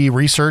 Honeybee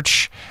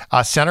Research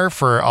Center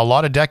for a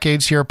lot of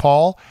decades here,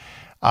 Paul.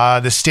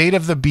 The state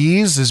of the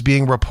bees is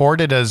being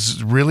reported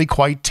as really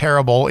quite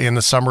terrible in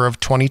the summer of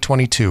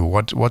 2022.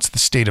 What's the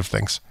state of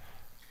things?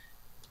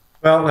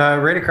 Well,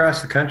 right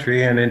across the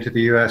country and into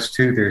the U.S.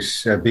 too,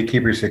 there's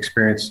beekeepers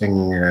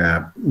experiencing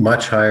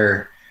much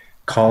higher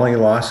colony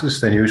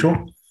losses than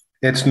usual.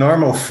 It's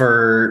normal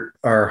for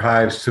our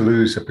hives to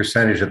lose a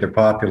percentage of their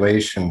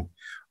population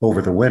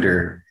over the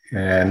winter.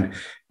 And,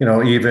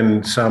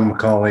 even some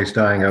colonies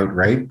dying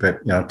outright, but,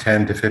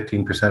 10 to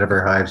 15% of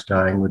our hives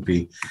dying would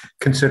be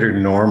considered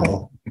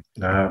normal.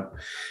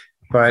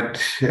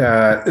 But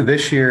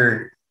this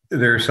year,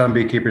 there are some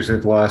beekeepers that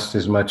have lost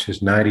as much as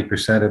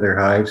 90% of their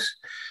hives.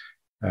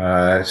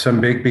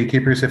 Some big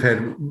beekeepers have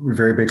had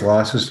very big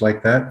losses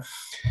like that.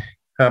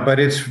 But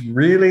it's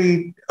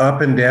really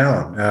up and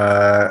down,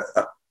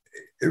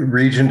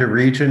 region to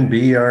region,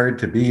 bee yard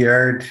to bee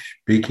yard,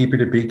 beekeeper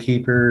to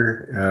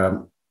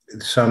beekeeper.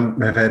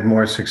 Some have had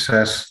more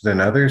success than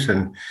others.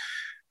 And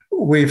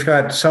we've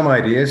got some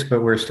ideas,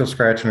 but we're still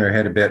scratching our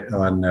head a bit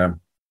on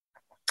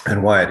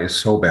why it is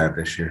so bad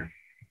this year.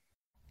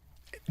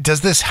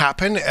 Does this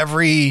happen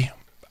every,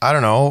 I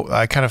don't know,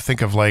 I kind of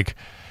think of like,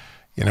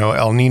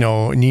 El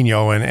Nino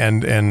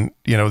and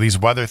these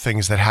weather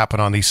things that happen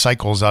on these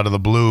cycles out of the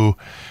blue.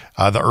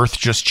 The earth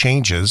just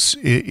changes.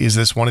 Is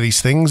this one of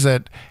these things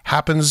that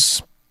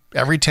happens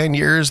every 10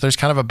 years? There's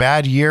kind of a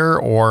bad year,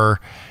 or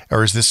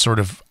is this sort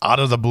of out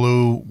of the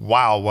blue?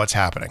 Wow, what's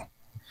happening?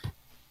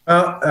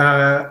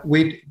 Well,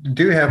 we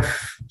do have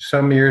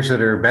some years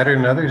that are better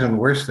than others and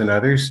worse than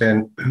others.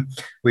 And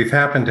we've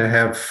happened to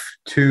have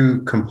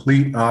two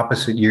complete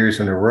opposite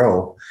years in a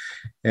row.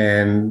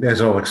 And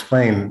as I'll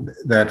explain,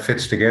 that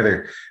fits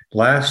together.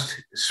 Last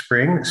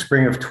spring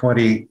of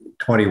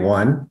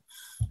 2021,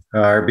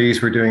 our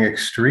bees were doing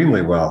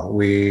extremely well.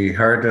 We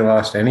hardly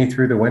lost any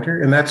through the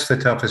winter, and that's the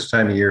toughest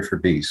time of year for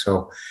bees.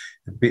 So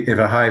if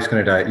a hive's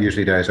going to die, it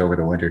usually dies over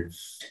the winter.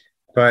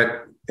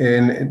 But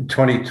in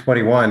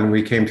 2021,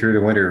 we came through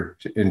the winter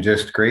in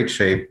just great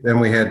shape. Then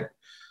we had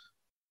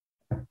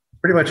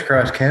pretty much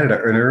across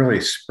Canada an early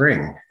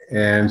spring.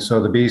 And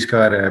so the bees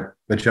got a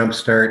jump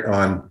start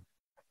on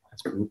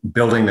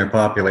building their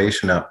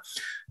population up.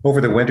 Over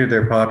the winter,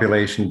 their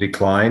population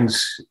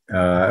declines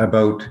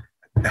about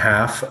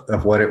half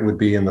of what it would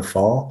be in the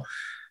fall.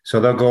 So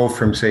they'll go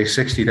from, say,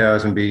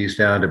 60,000 bees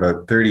down to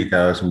about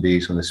 30,000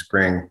 bees in the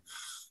spring.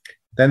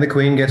 Then the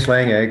queen gets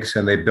laying eggs,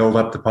 and they build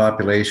up the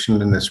population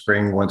in the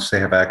spring once they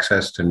have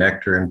access to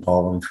nectar and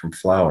pollen from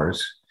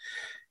flowers,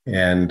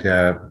 and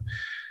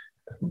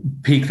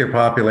peak their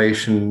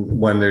population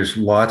when there's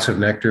lots of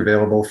nectar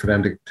available for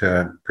them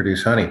to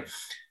produce honey.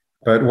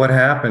 But what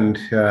happened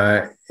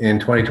in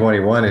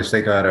 2021 is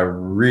they got a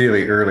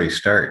really early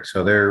start.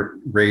 So they're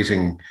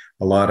raising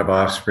a lot of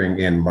offspring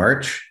in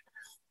March,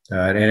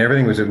 and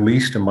everything was at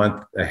least a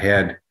month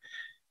ahead.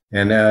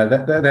 And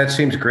that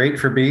seems great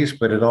for bees,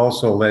 but it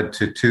also led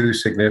to two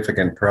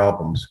significant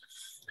problems.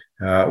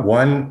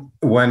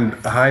 When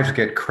hives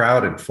get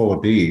crowded full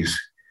of bees,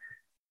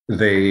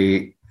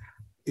 they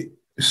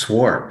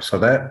swarm. So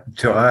that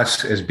to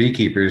us as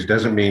beekeepers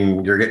doesn't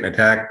mean you're getting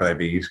attacked by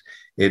bees.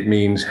 It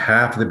means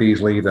half the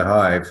bees leave the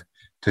hive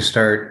to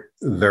start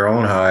their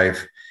own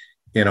hive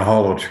in a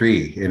hollow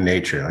tree in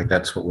nature. Like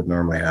that's what would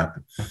normally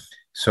happen.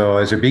 So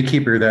as a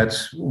beekeeper,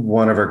 that's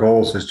one of our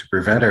goals, is to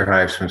prevent our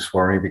hives from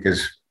swarming,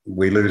 because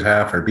we lose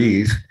half our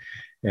bees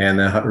and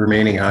the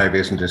remaining hive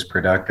isn't as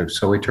productive.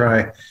 So we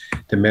try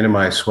to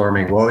minimize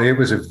swarming. Well, it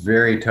was a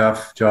very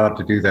tough job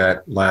to do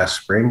that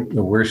last spring,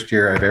 the worst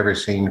year I've ever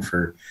seen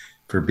for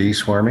bee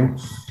swarming.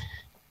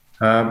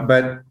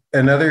 But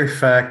another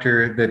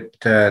factor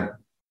that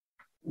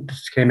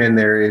just came in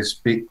there is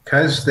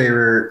because they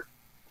were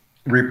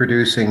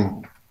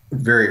reproducing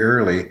very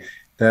early,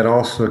 that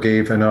also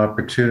gave an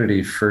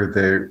opportunity for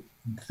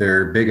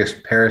their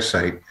biggest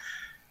parasite,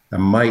 a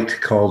mite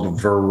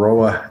called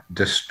Varroa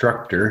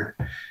destructor.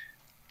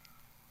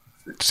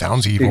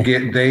 Sounds evil.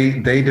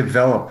 They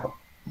develop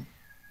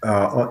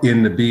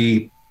in the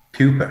bee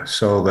pupa.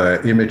 So the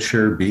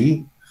immature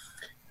bee,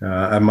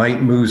 a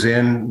mite moves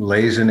in,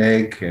 lays an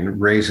egg,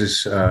 and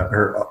raises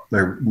her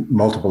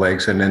multiple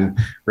eggs, and then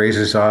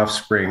raises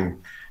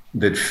offspring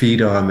that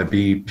feed on the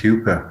bee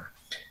pupa.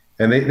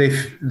 And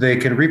they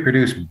can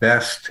reproduce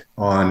best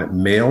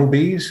on male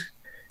bees,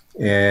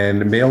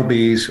 and male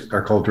bees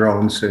are called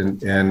drones. And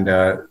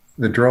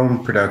the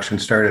drone production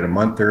started a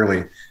month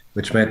early,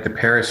 which meant the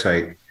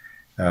parasite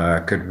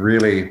could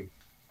really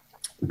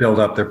build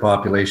up their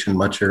population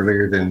much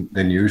earlier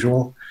than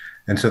usual.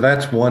 And so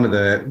that's one of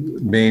the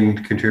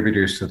main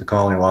contributors to the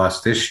colony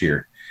loss this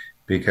year,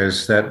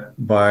 because that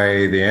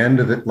by the end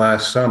of the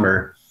last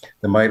summer,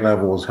 the mite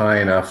level was high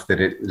enough that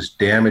it was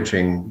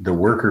damaging the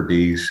worker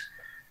bees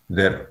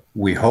that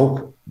we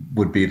hope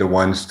would be the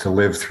ones to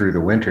live through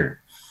the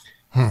winter.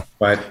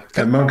 But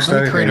amongst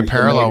let me create a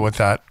parallel with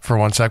that for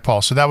one sec,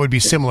 Paul. So that would be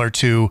similar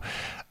to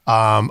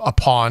a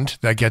pond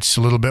that gets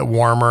a little bit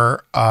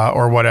warmer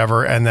or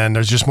whatever, and then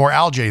there's just more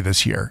algae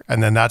this year,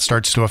 and then that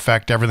starts to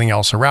affect everything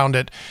else around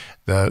it,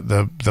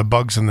 the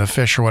bugs and the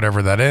fish or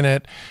whatever that in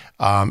it.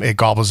 It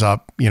gobbles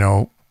up,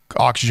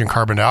 oxygen,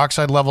 carbon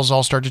dioxide levels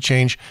all start to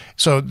change.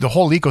 So the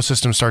whole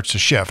ecosystem starts to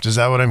shift. Is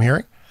that what I'm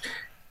hearing?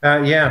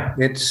 Yeah,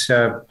 it's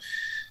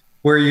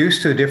we're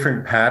used to a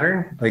different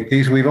pattern. Like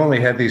these, we've only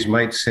had these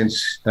mites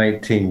since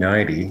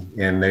 1990,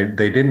 and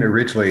they didn't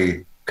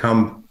originally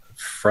come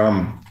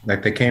from,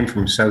 like they came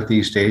from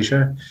Southeast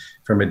Asia,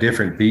 from a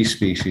different bee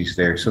species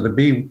there. So the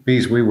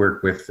bees we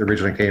work with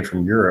originally came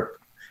from Europe,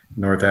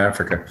 North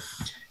Africa,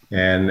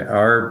 and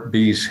our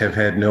bees have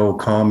had no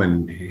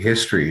common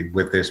history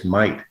with this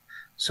mite.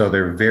 So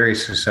they're very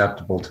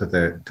susceptible to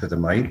the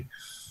mite.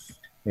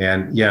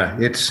 And yeah,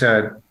 it's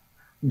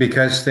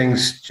because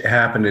things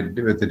happened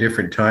at the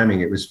different timing,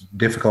 it was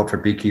difficult for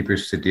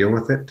beekeepers to deal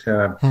with it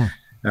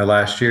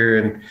last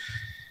year. And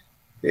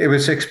it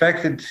was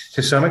expected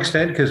to some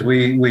extent, because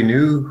we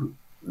knew,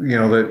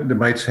 the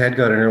mites had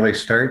got an early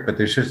start, but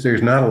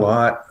there's not a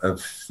lot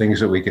of things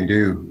that we can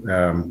do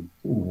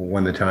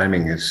when the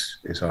timing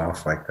is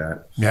off like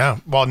that. Yeah.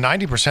 Well,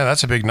 90%,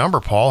 that's a big number,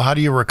 Paul. How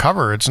do you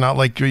recover? It's not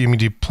like, do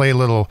you play a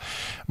little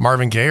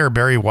Marvin Gaye or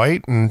Barry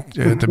White and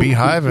at the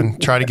beehive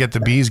and try to get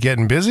the bees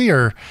getting busy,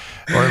 or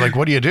like,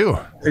 what do you do?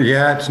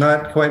 Yeah, it's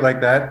not quite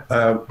like that.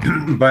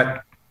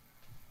 But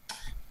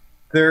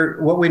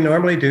what we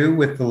normally do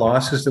with the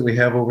losses that we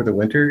have over the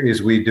winter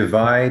is we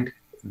divide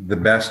the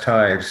best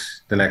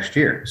hives the next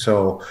year.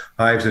 So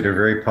hives that are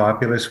very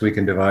populous, we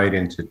can divide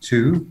into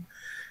two.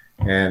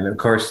 And of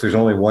course, there's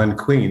only one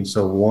queen.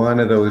 So one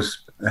of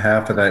those,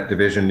 half of that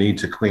division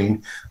needs a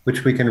queen,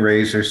 which we can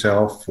raise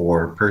ourselves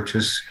or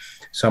purchase.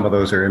 Some of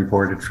those are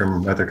imported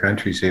from other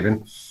countries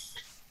even.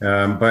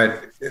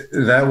 But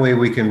that way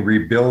we can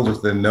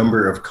rebuild the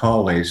number of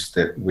colonies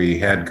that we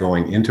had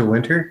going into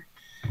winter.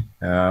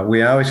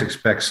 We always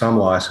expect some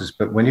losses,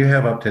 but when you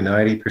have up to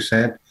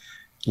 90%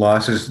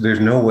 losses, there's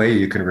no way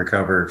you can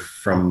recover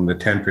from the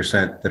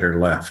 10% that are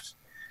left.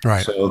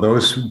 Right. So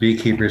those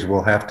beekeepers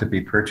will have to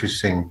be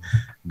purchasing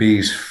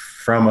bees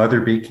from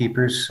other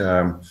beekeepers.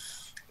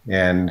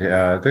 And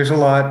there's a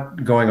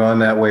lot going on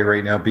that way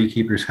right now.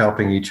 Beekeepers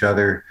helping each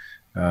other.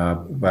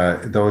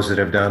 Those that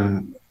have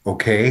done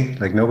okay,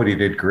 like nobody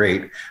did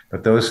great,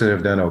 but those that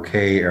have done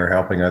okay are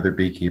helping other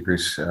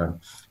beekeepers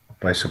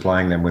by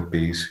supplying them with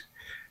bees.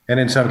 And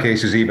in some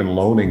cases, even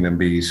loaning them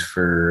bees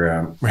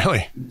for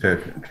really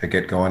to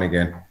get going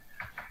again.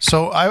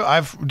 So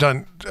I've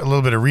done a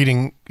little bit of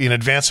reading in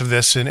advance of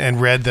this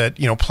and read that,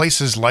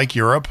 places like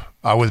Europe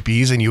with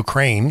bees, and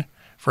Ukraine,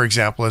 for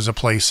example, is a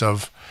place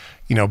of,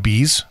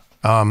 bees.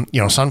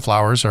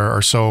 Sunflowers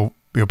are so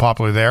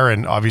popular there,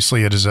 and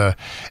obviously it is a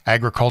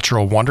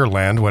agricultural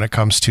wonderland when it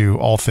comes to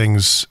all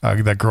things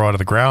that grow out of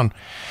the ground.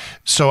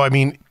 So,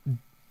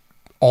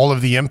 all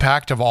of the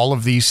impact of all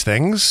of these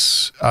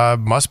things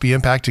must be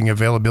impacting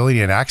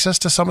availability and access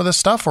to some of this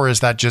stuff, or is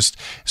that just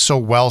so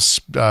well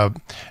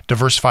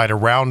diversified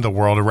around the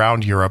world,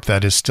 around Europe,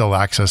 that is still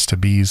access to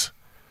bees?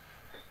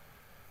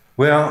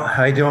 Well,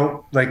 I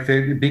don't like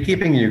the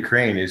beekeeping in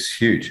Ukraine is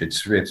huge.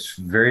 It's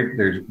very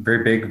they're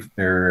very big.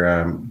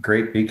 They're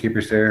great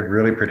beekeepers there.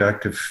 Really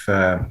productive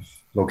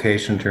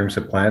location in terms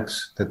of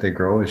plants that they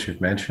grow, as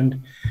you've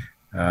mentioned.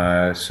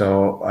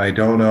 So I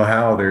don't know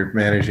how they're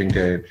managing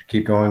to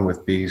keep going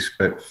with bees,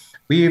 but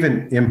we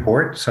even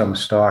import some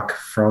stock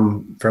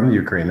from the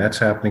Ukraine. That's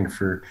happening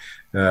for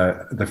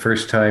the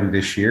first time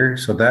this year.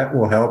 So that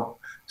will help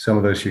some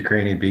of those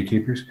Ukrainian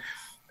beekeepers.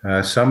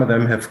 Some of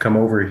them have come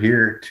over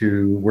here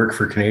to work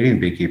for Canadian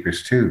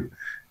beekeepers too.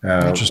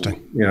 Interesting.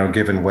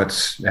 Given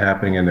what's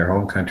happening in their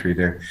home country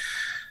there.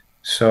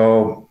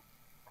 So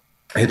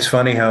it's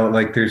funny how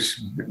there's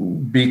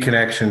bee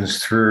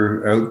connections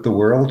throughout the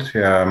world,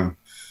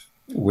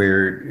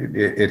 where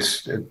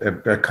it's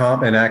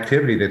an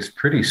activity that's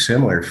pretty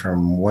similar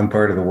from one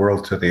part of the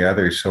world to the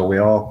other. So we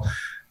all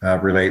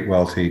relate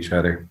well to each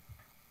other.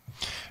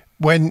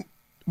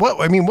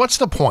 What's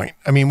the point?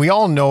 I mean, we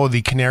all know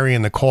the canary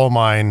in the coal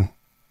mine,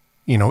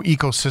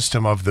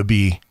 ecosystem of the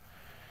bee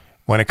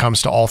when it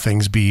comes to all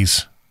things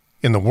bees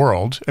in the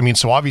world. I mean,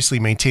 so obviously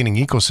maintaining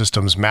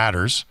ecosystems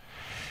matters.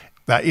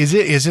 Is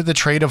it the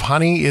trade of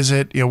honey? Is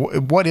it,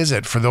 what is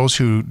it for those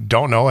who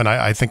don't know? And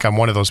I think I'm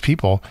one of those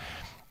people.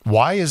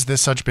 Why is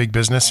this such big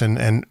business?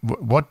 And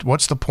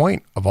what's the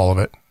point of all of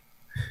it?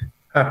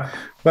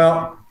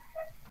 Well,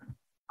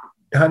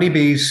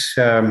 honeybees,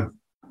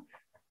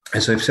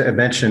 as I've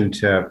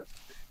mentioned,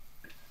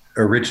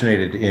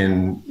 originated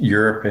in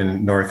Europe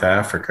and North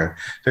Africa.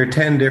 There are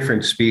 10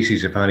 different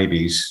species of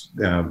honeybees,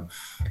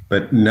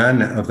 but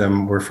none of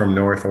them were from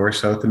North or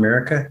South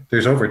America.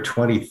 There's over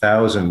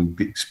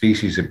 20,000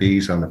 species of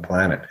bees on the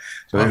planet.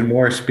 So there's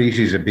more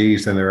species of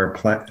bees than there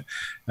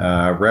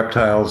are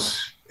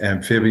reptiles,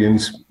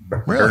 amphibians,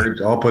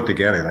 birds, all put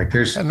together.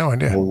 There's a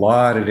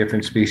lot of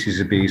different species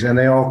of bees, and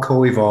they all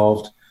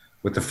co-evolved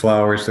with the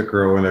flowers that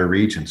grow in their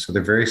region. So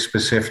they're very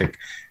specific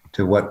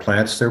to what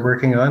plants they're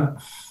working on.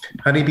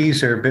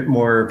 Honeybees are a bit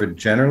more of a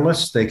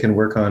generalist. They can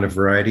work on a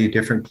variety of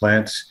different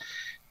plants.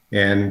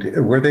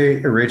 And where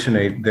they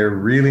originate, they're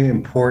really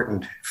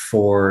important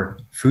for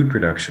food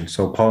production.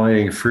 So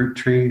pollinating fruit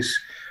trees.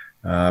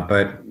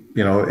 But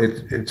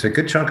it's a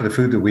good chunk of the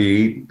food that we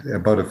eat.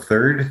 About a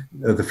third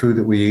of the food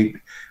that we eat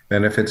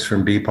benefits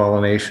from bee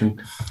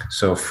pollination.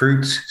 So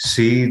fruits,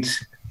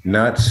 seeds,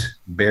 nuts,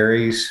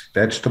 berries,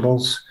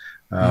 vegetables.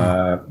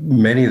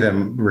 Many of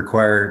them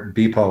require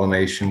bee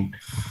pollination,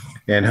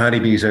 and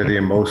honeybees are the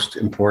most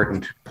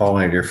important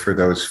pollinator for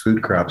those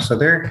food crops. So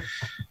they're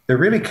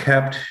really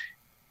kept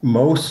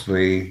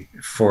mostly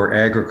for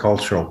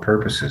agricultural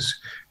purposes,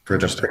 for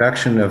the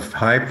production of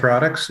high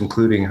products,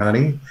 including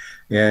honey,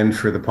 and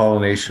for the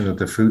pollination of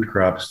the food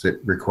crops that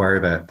require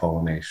that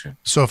pollination.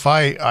 So if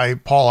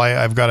Paul,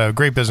 I've got a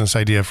great business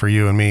idea for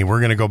you and me. We're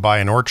going to go buy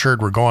an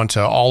orchard. We're going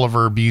to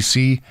Oliver,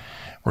 BC.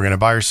 We're going to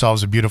buy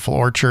ourselves a beautiful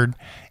orchard,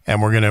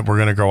 and we're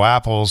going to grow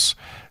apples.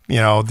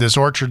 This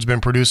orchard's been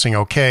producing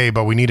okay,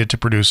 but we need it to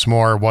produce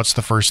more. What's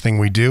the first thing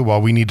we do?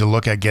 Well, we need to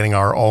look at getting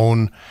our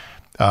own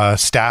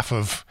staff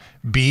of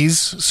bees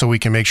so we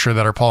can make sure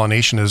that our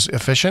pollination is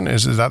efficient.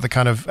 Is that the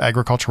kind of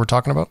agriculture we're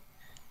talking about?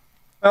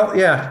 Well,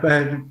 yeah,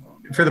 but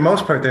for the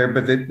most part there.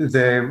 But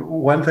the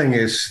one thing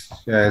is,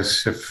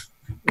 as if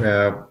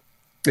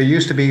there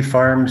used to be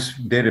farms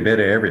did a bit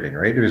of everything,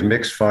 right? There was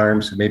mixed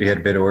farms, maybe had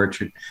a bit of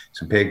orchard,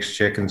 some pigs,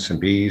 chickens, some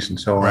bees, and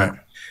so on.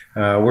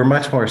 Right. We're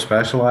much more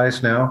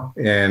specialized now.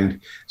 And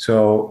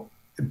so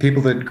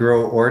people that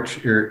grow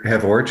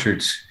have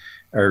orchards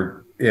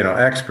are,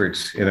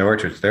 experts in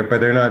orchards there,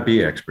 but they're not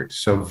bee experts.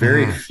 So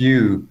very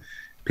few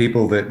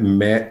people that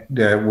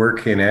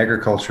work in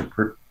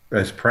agriculture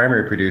as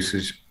primary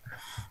producers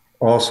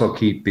also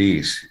keep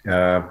bees.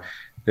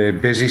 The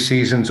busy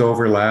seasons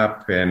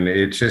overlap, and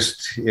it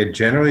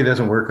generally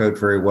doesn't work out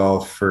very well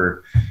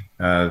for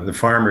the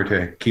farmer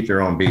to keep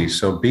their own bees.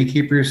 So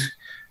beekeepers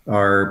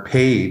are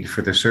paid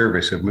for the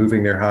service of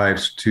moving their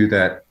hives to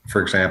that,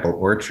 for example,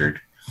 orchard.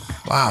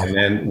 Wow. And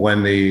then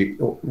when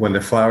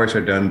the flowers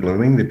are done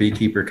blooming, the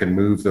beekeeper can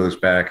move those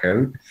back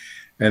out.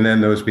 And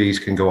then those bees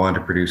can go on to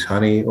produce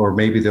honey, or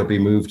maybe they'll be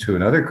moved to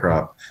another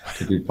crop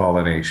to do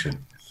pollination.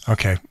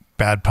 Okay.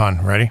 Bad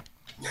pun. Ready?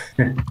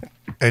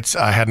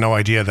 I had no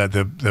idea that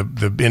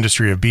the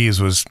industry of bees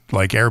was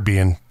like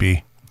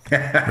Airbnb.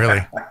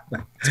 Really,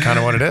 it's kind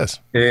of what it is.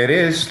 It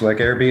is like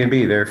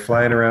Airbnb. They're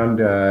flying around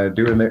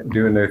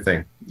doing their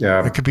thing.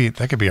 Yeah, that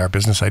could be our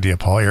business idea,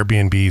 Paul.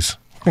 Airbnbs.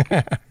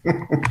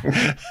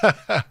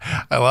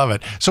 I love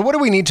it. So what do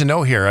we need to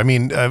know here? I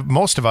mean,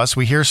 most of us,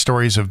 we hear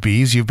stories of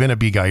bees. You've been a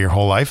bee guy your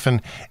whole life,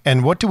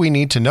 and what do we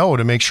need to know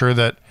to make sure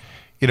that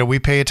we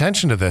pay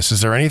attention to this?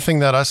 Is there anything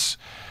that us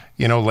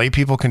lay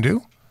people can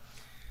do?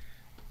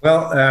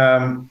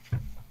 Well,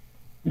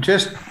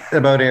 just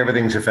about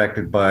everything's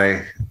affected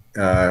by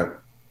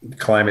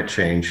climate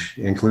change,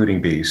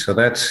 including bees. So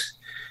that's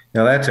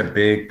a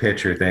big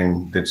picture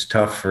thing that's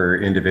tough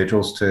for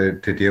individuals to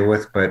deal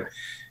with. But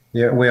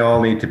we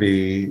all need to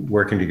be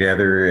working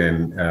together,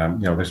 and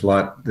there's a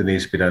lot that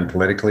needs to be done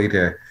politically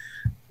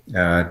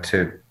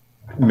to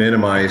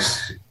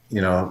minimize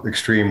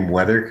extreme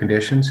weather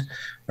conditions.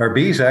 Our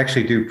bees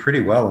actually do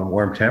pretty well in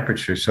warm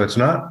temperatures. So it's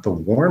not the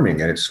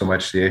warming and it's so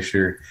much the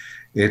issue.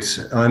 It's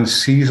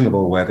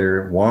unseasonable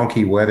weather,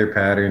 wonky weather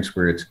patterns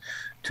where it's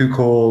too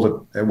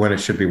cold when it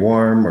should be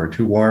warm or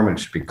too warm when it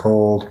should be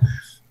cold.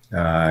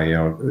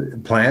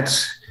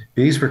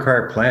 Bees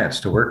require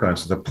plants to work on.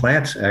 So the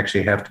plants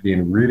actually have to be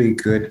in really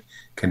good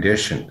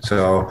condition.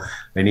 So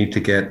they need to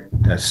get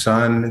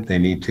sun, they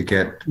need to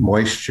get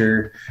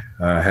moisture,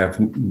 have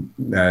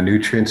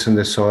nutrients in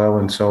the soil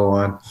and so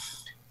on.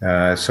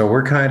 So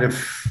we're kind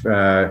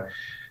of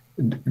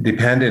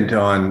dependent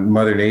on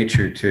Mother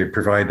Nature to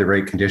provide the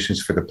right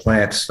conditions for the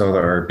plants so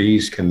that our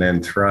bees can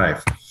then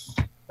thrive.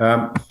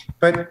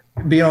 But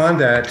beyond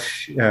that,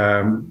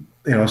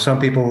 some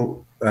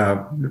people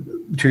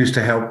choose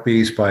to help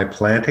bees by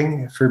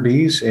planting for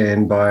bees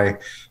and by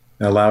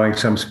allowing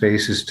some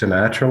spaces to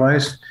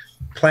naturalize.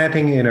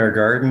 Planting in our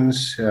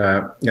gardens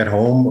at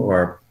home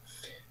or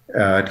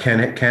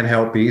can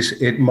help bees.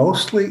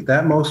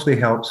 That mostly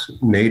helps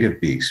native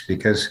bees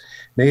because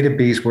native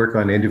bees work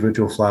on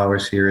individual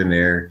flowers here and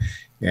there,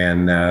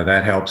 and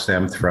that helps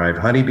them thrive.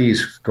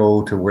 Honeybees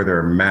go to where there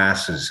are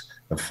masses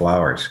of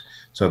flowers.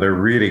 So they're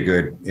really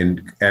good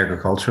in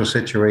agricultural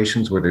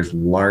situations where there's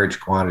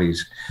large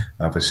quantities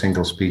of a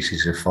single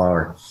species of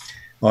flower.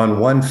 On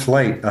one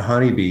flight, a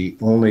honeybee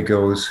only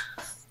goes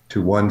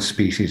to one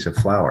species of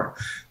flower.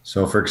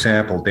 So for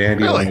example,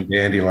 dandelion,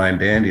 dandelion,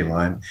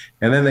 dandelion,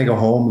 and then they go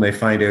home and they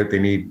find out they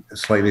need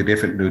slightly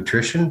different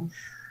nutrition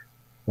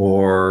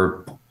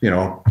or,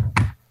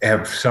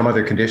 have some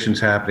other conditions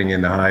happening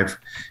in the hive.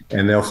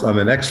 And on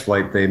the next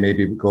flight, they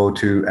maybe go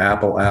to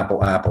apple,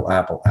 apple, apple,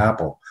 apple,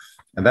 apple.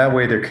 And that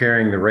way they're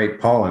carrying the right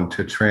pollen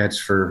to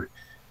transfer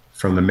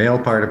from the male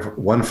part of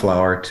one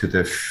flower to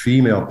the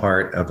female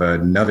part of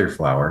another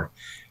flower.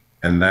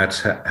 And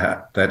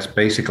that's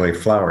basically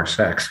flower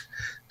sex.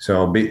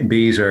 So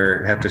bees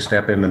have to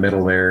step in the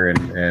middle there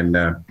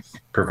and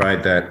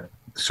provide that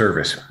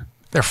service.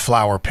 They're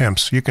flower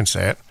pimps. You can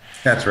say it.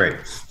 That's right.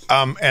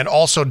 And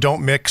also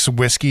don't mix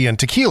whiskey and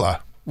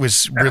tequila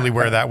was really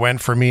where that went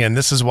for me. And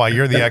this is why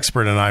you're the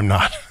expert and I'm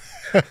not.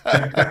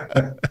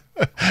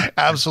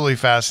 Absolutely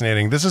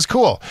fascinating. This is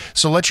cool.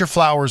 So let your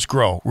flowers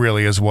grow,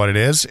 really is what it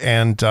is.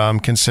 And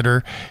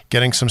consider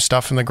getting some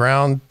stuff in the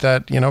ground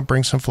that,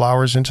 brings some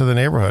flowers into the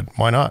neighborhood.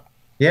 Why not?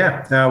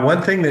 Yeah.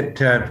 One thing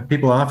that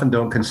people often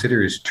don't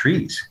consider is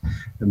trees.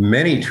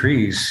 Many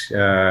trees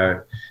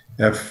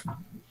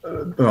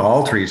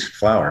all trees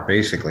flower,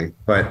 basically,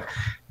 but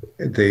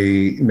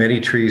many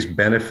trees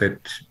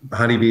benefit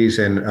honeybees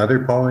and other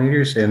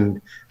pollinators,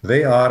 and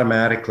they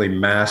automatically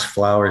mass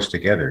flowers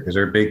together because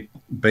they're a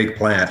big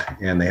plant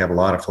and they have a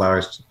lot of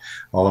flowers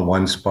all in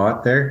one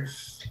spot there.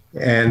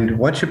 And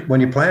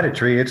when you plant a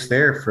tree, it's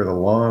there for the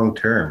long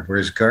term,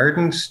 whereas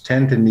gardens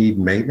tend to need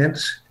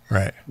maintenance.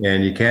 Right.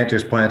 And you can't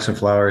just plant some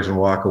flowers and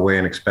walk away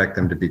and expect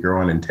them to be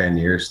growing in 10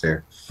 years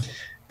there.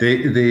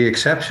 The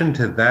exception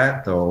to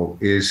that, though,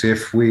 is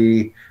if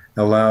we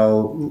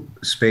allow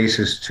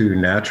spaces to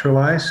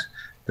naturalize.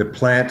 The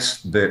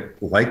plants that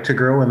like to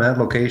grow in that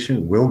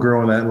location will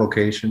grow in that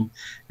location,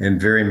 and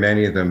very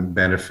many of them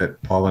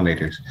benefit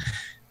pollinators.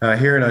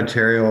 Here in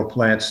Ontario,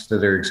 plants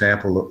that are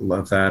example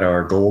of that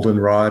are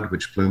goldenrod,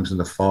 which blooms in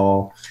the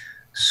fall,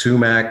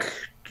 sumac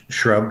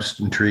shrubs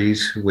and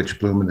trees, which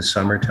bloom in the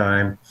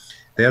summertime.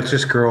 They'll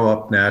just grow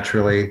up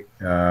naturally,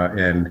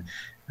 and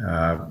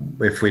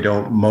if we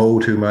don't mow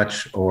too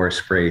much or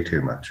spray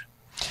too much.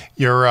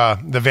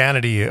 The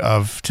vanity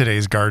of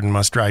today's garden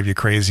must drive you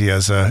crazy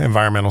as an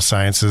environmental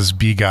sciences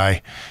bee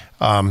guy.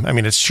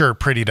 It's sure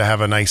pretty to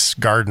have a nice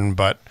garden,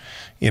 but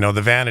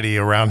the vanity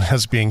around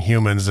us being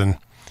humans and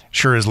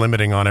sure is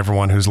limiting on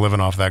everyone who's living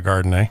off that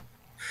garden, eh?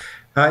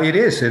 It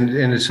is, and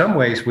in some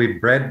ways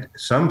we've bred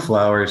some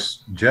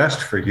flowers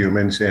just for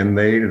humans, and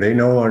they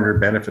no longer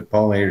benefit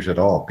pollinators at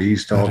all.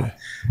 Bees don't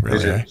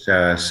visit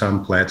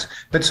some plants,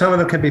 but some of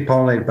them can be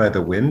pollinated by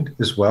the wind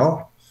as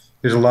well.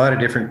 There's a lot of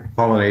different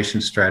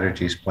pollination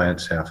strategies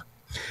plants have.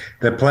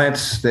 The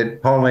plants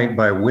that pollinate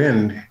by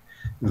wind,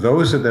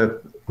 those are the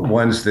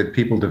ones that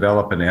people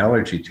develop an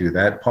allergy to.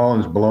 That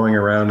pollen's blowing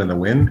around in the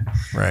wind.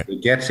 Right.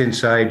 It gets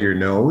inside your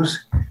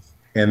nose,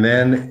 and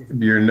then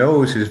your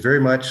nose is very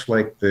much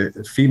like the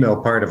female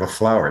part of a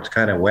flower. It's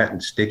kind of wet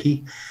and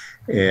sticky,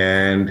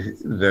 and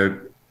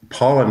the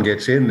pollen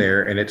gets in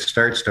there and it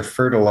starts to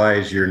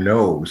fertilize your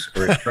nose,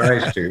 or it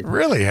tries to.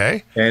 Really,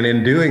 hey? And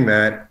in doing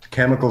that,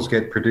 chemicals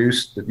get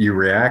produced that you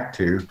react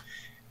to.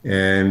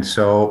 And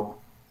so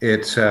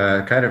it's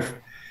kind of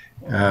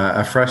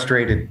a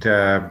frustrated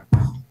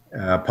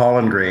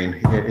pollen grain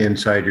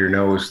inside your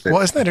nose.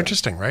 Isn't that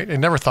interesting, right? I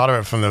never thought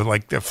of it from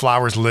the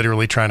flowers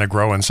literally trying to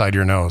grow inside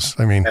your nose.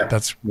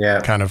 That's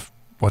kind of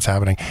what's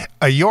happening.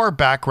 Your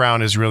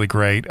background is really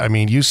great.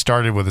 You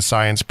started with a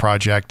science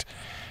project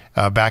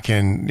back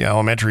in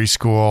elementary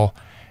school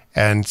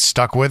and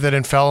stuck with it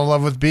and fell in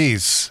love with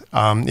bees.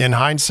 In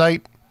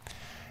hindsight,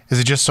 is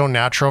it just so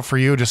natural for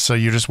you? Just so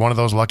you're just one of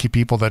those lucky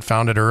people that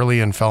found it early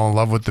and fell in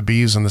love with the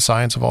bees and the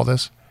science of all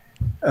this?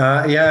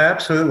 Yeah,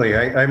 absolutely.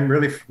 I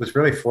was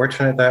really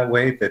fortunate that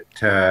way that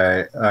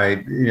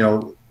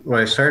when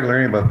I started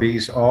learning about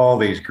bees, all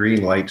these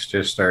green lights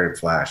just started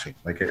flashing.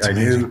 Like I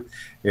knew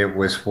it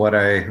was what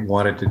I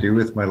wanted to do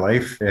with my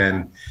life,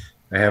 and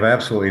I have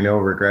absolutely no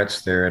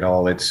regrets there at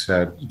all. It's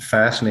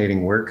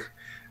fascinating work.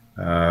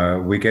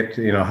 We get,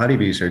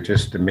 honeybees are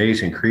just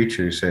amazing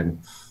creatures, and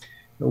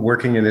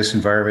working in this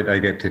environment, I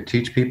get to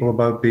teach people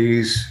about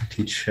bees,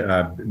 teach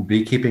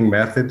beekeeping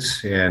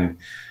methods, and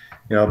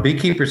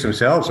beekeepers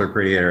themselves are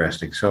pretty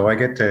interesting. So I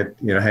get to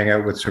hang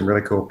out with some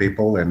really cool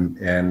people, and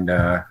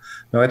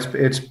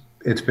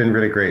it's been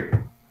really great.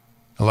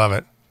 I love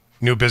it.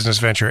 New business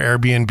venture,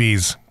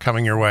 Airbnbs,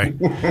 coming your way.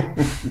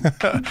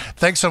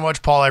 Thanks so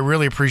much, Paul. I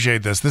really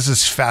appreciate this. This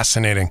is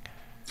fascinating.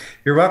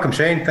 You're welcome,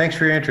 Shane. Thanks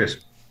for your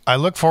interest. I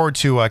look forward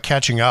to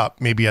catching up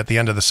maybe at the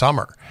end of the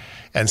summer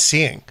and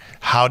seeing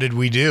how did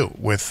we do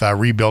with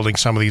rebuilding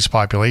some of these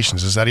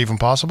populations. Is that even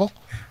possible?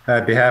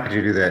 I'd be happy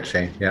to do that,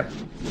 Shane. Yep.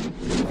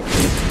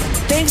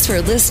 Thanks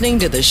for listening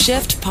to the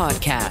Shift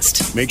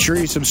Podcast. Make sure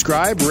you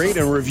subscribe, rate,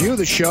 and review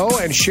the show,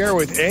 and share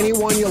with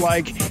anyone you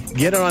like.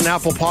 Get it on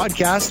Apple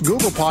Podcasts,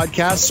 Google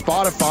Podcasts,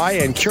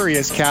 Spotify, and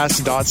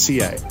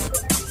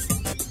CuriousCast.ca.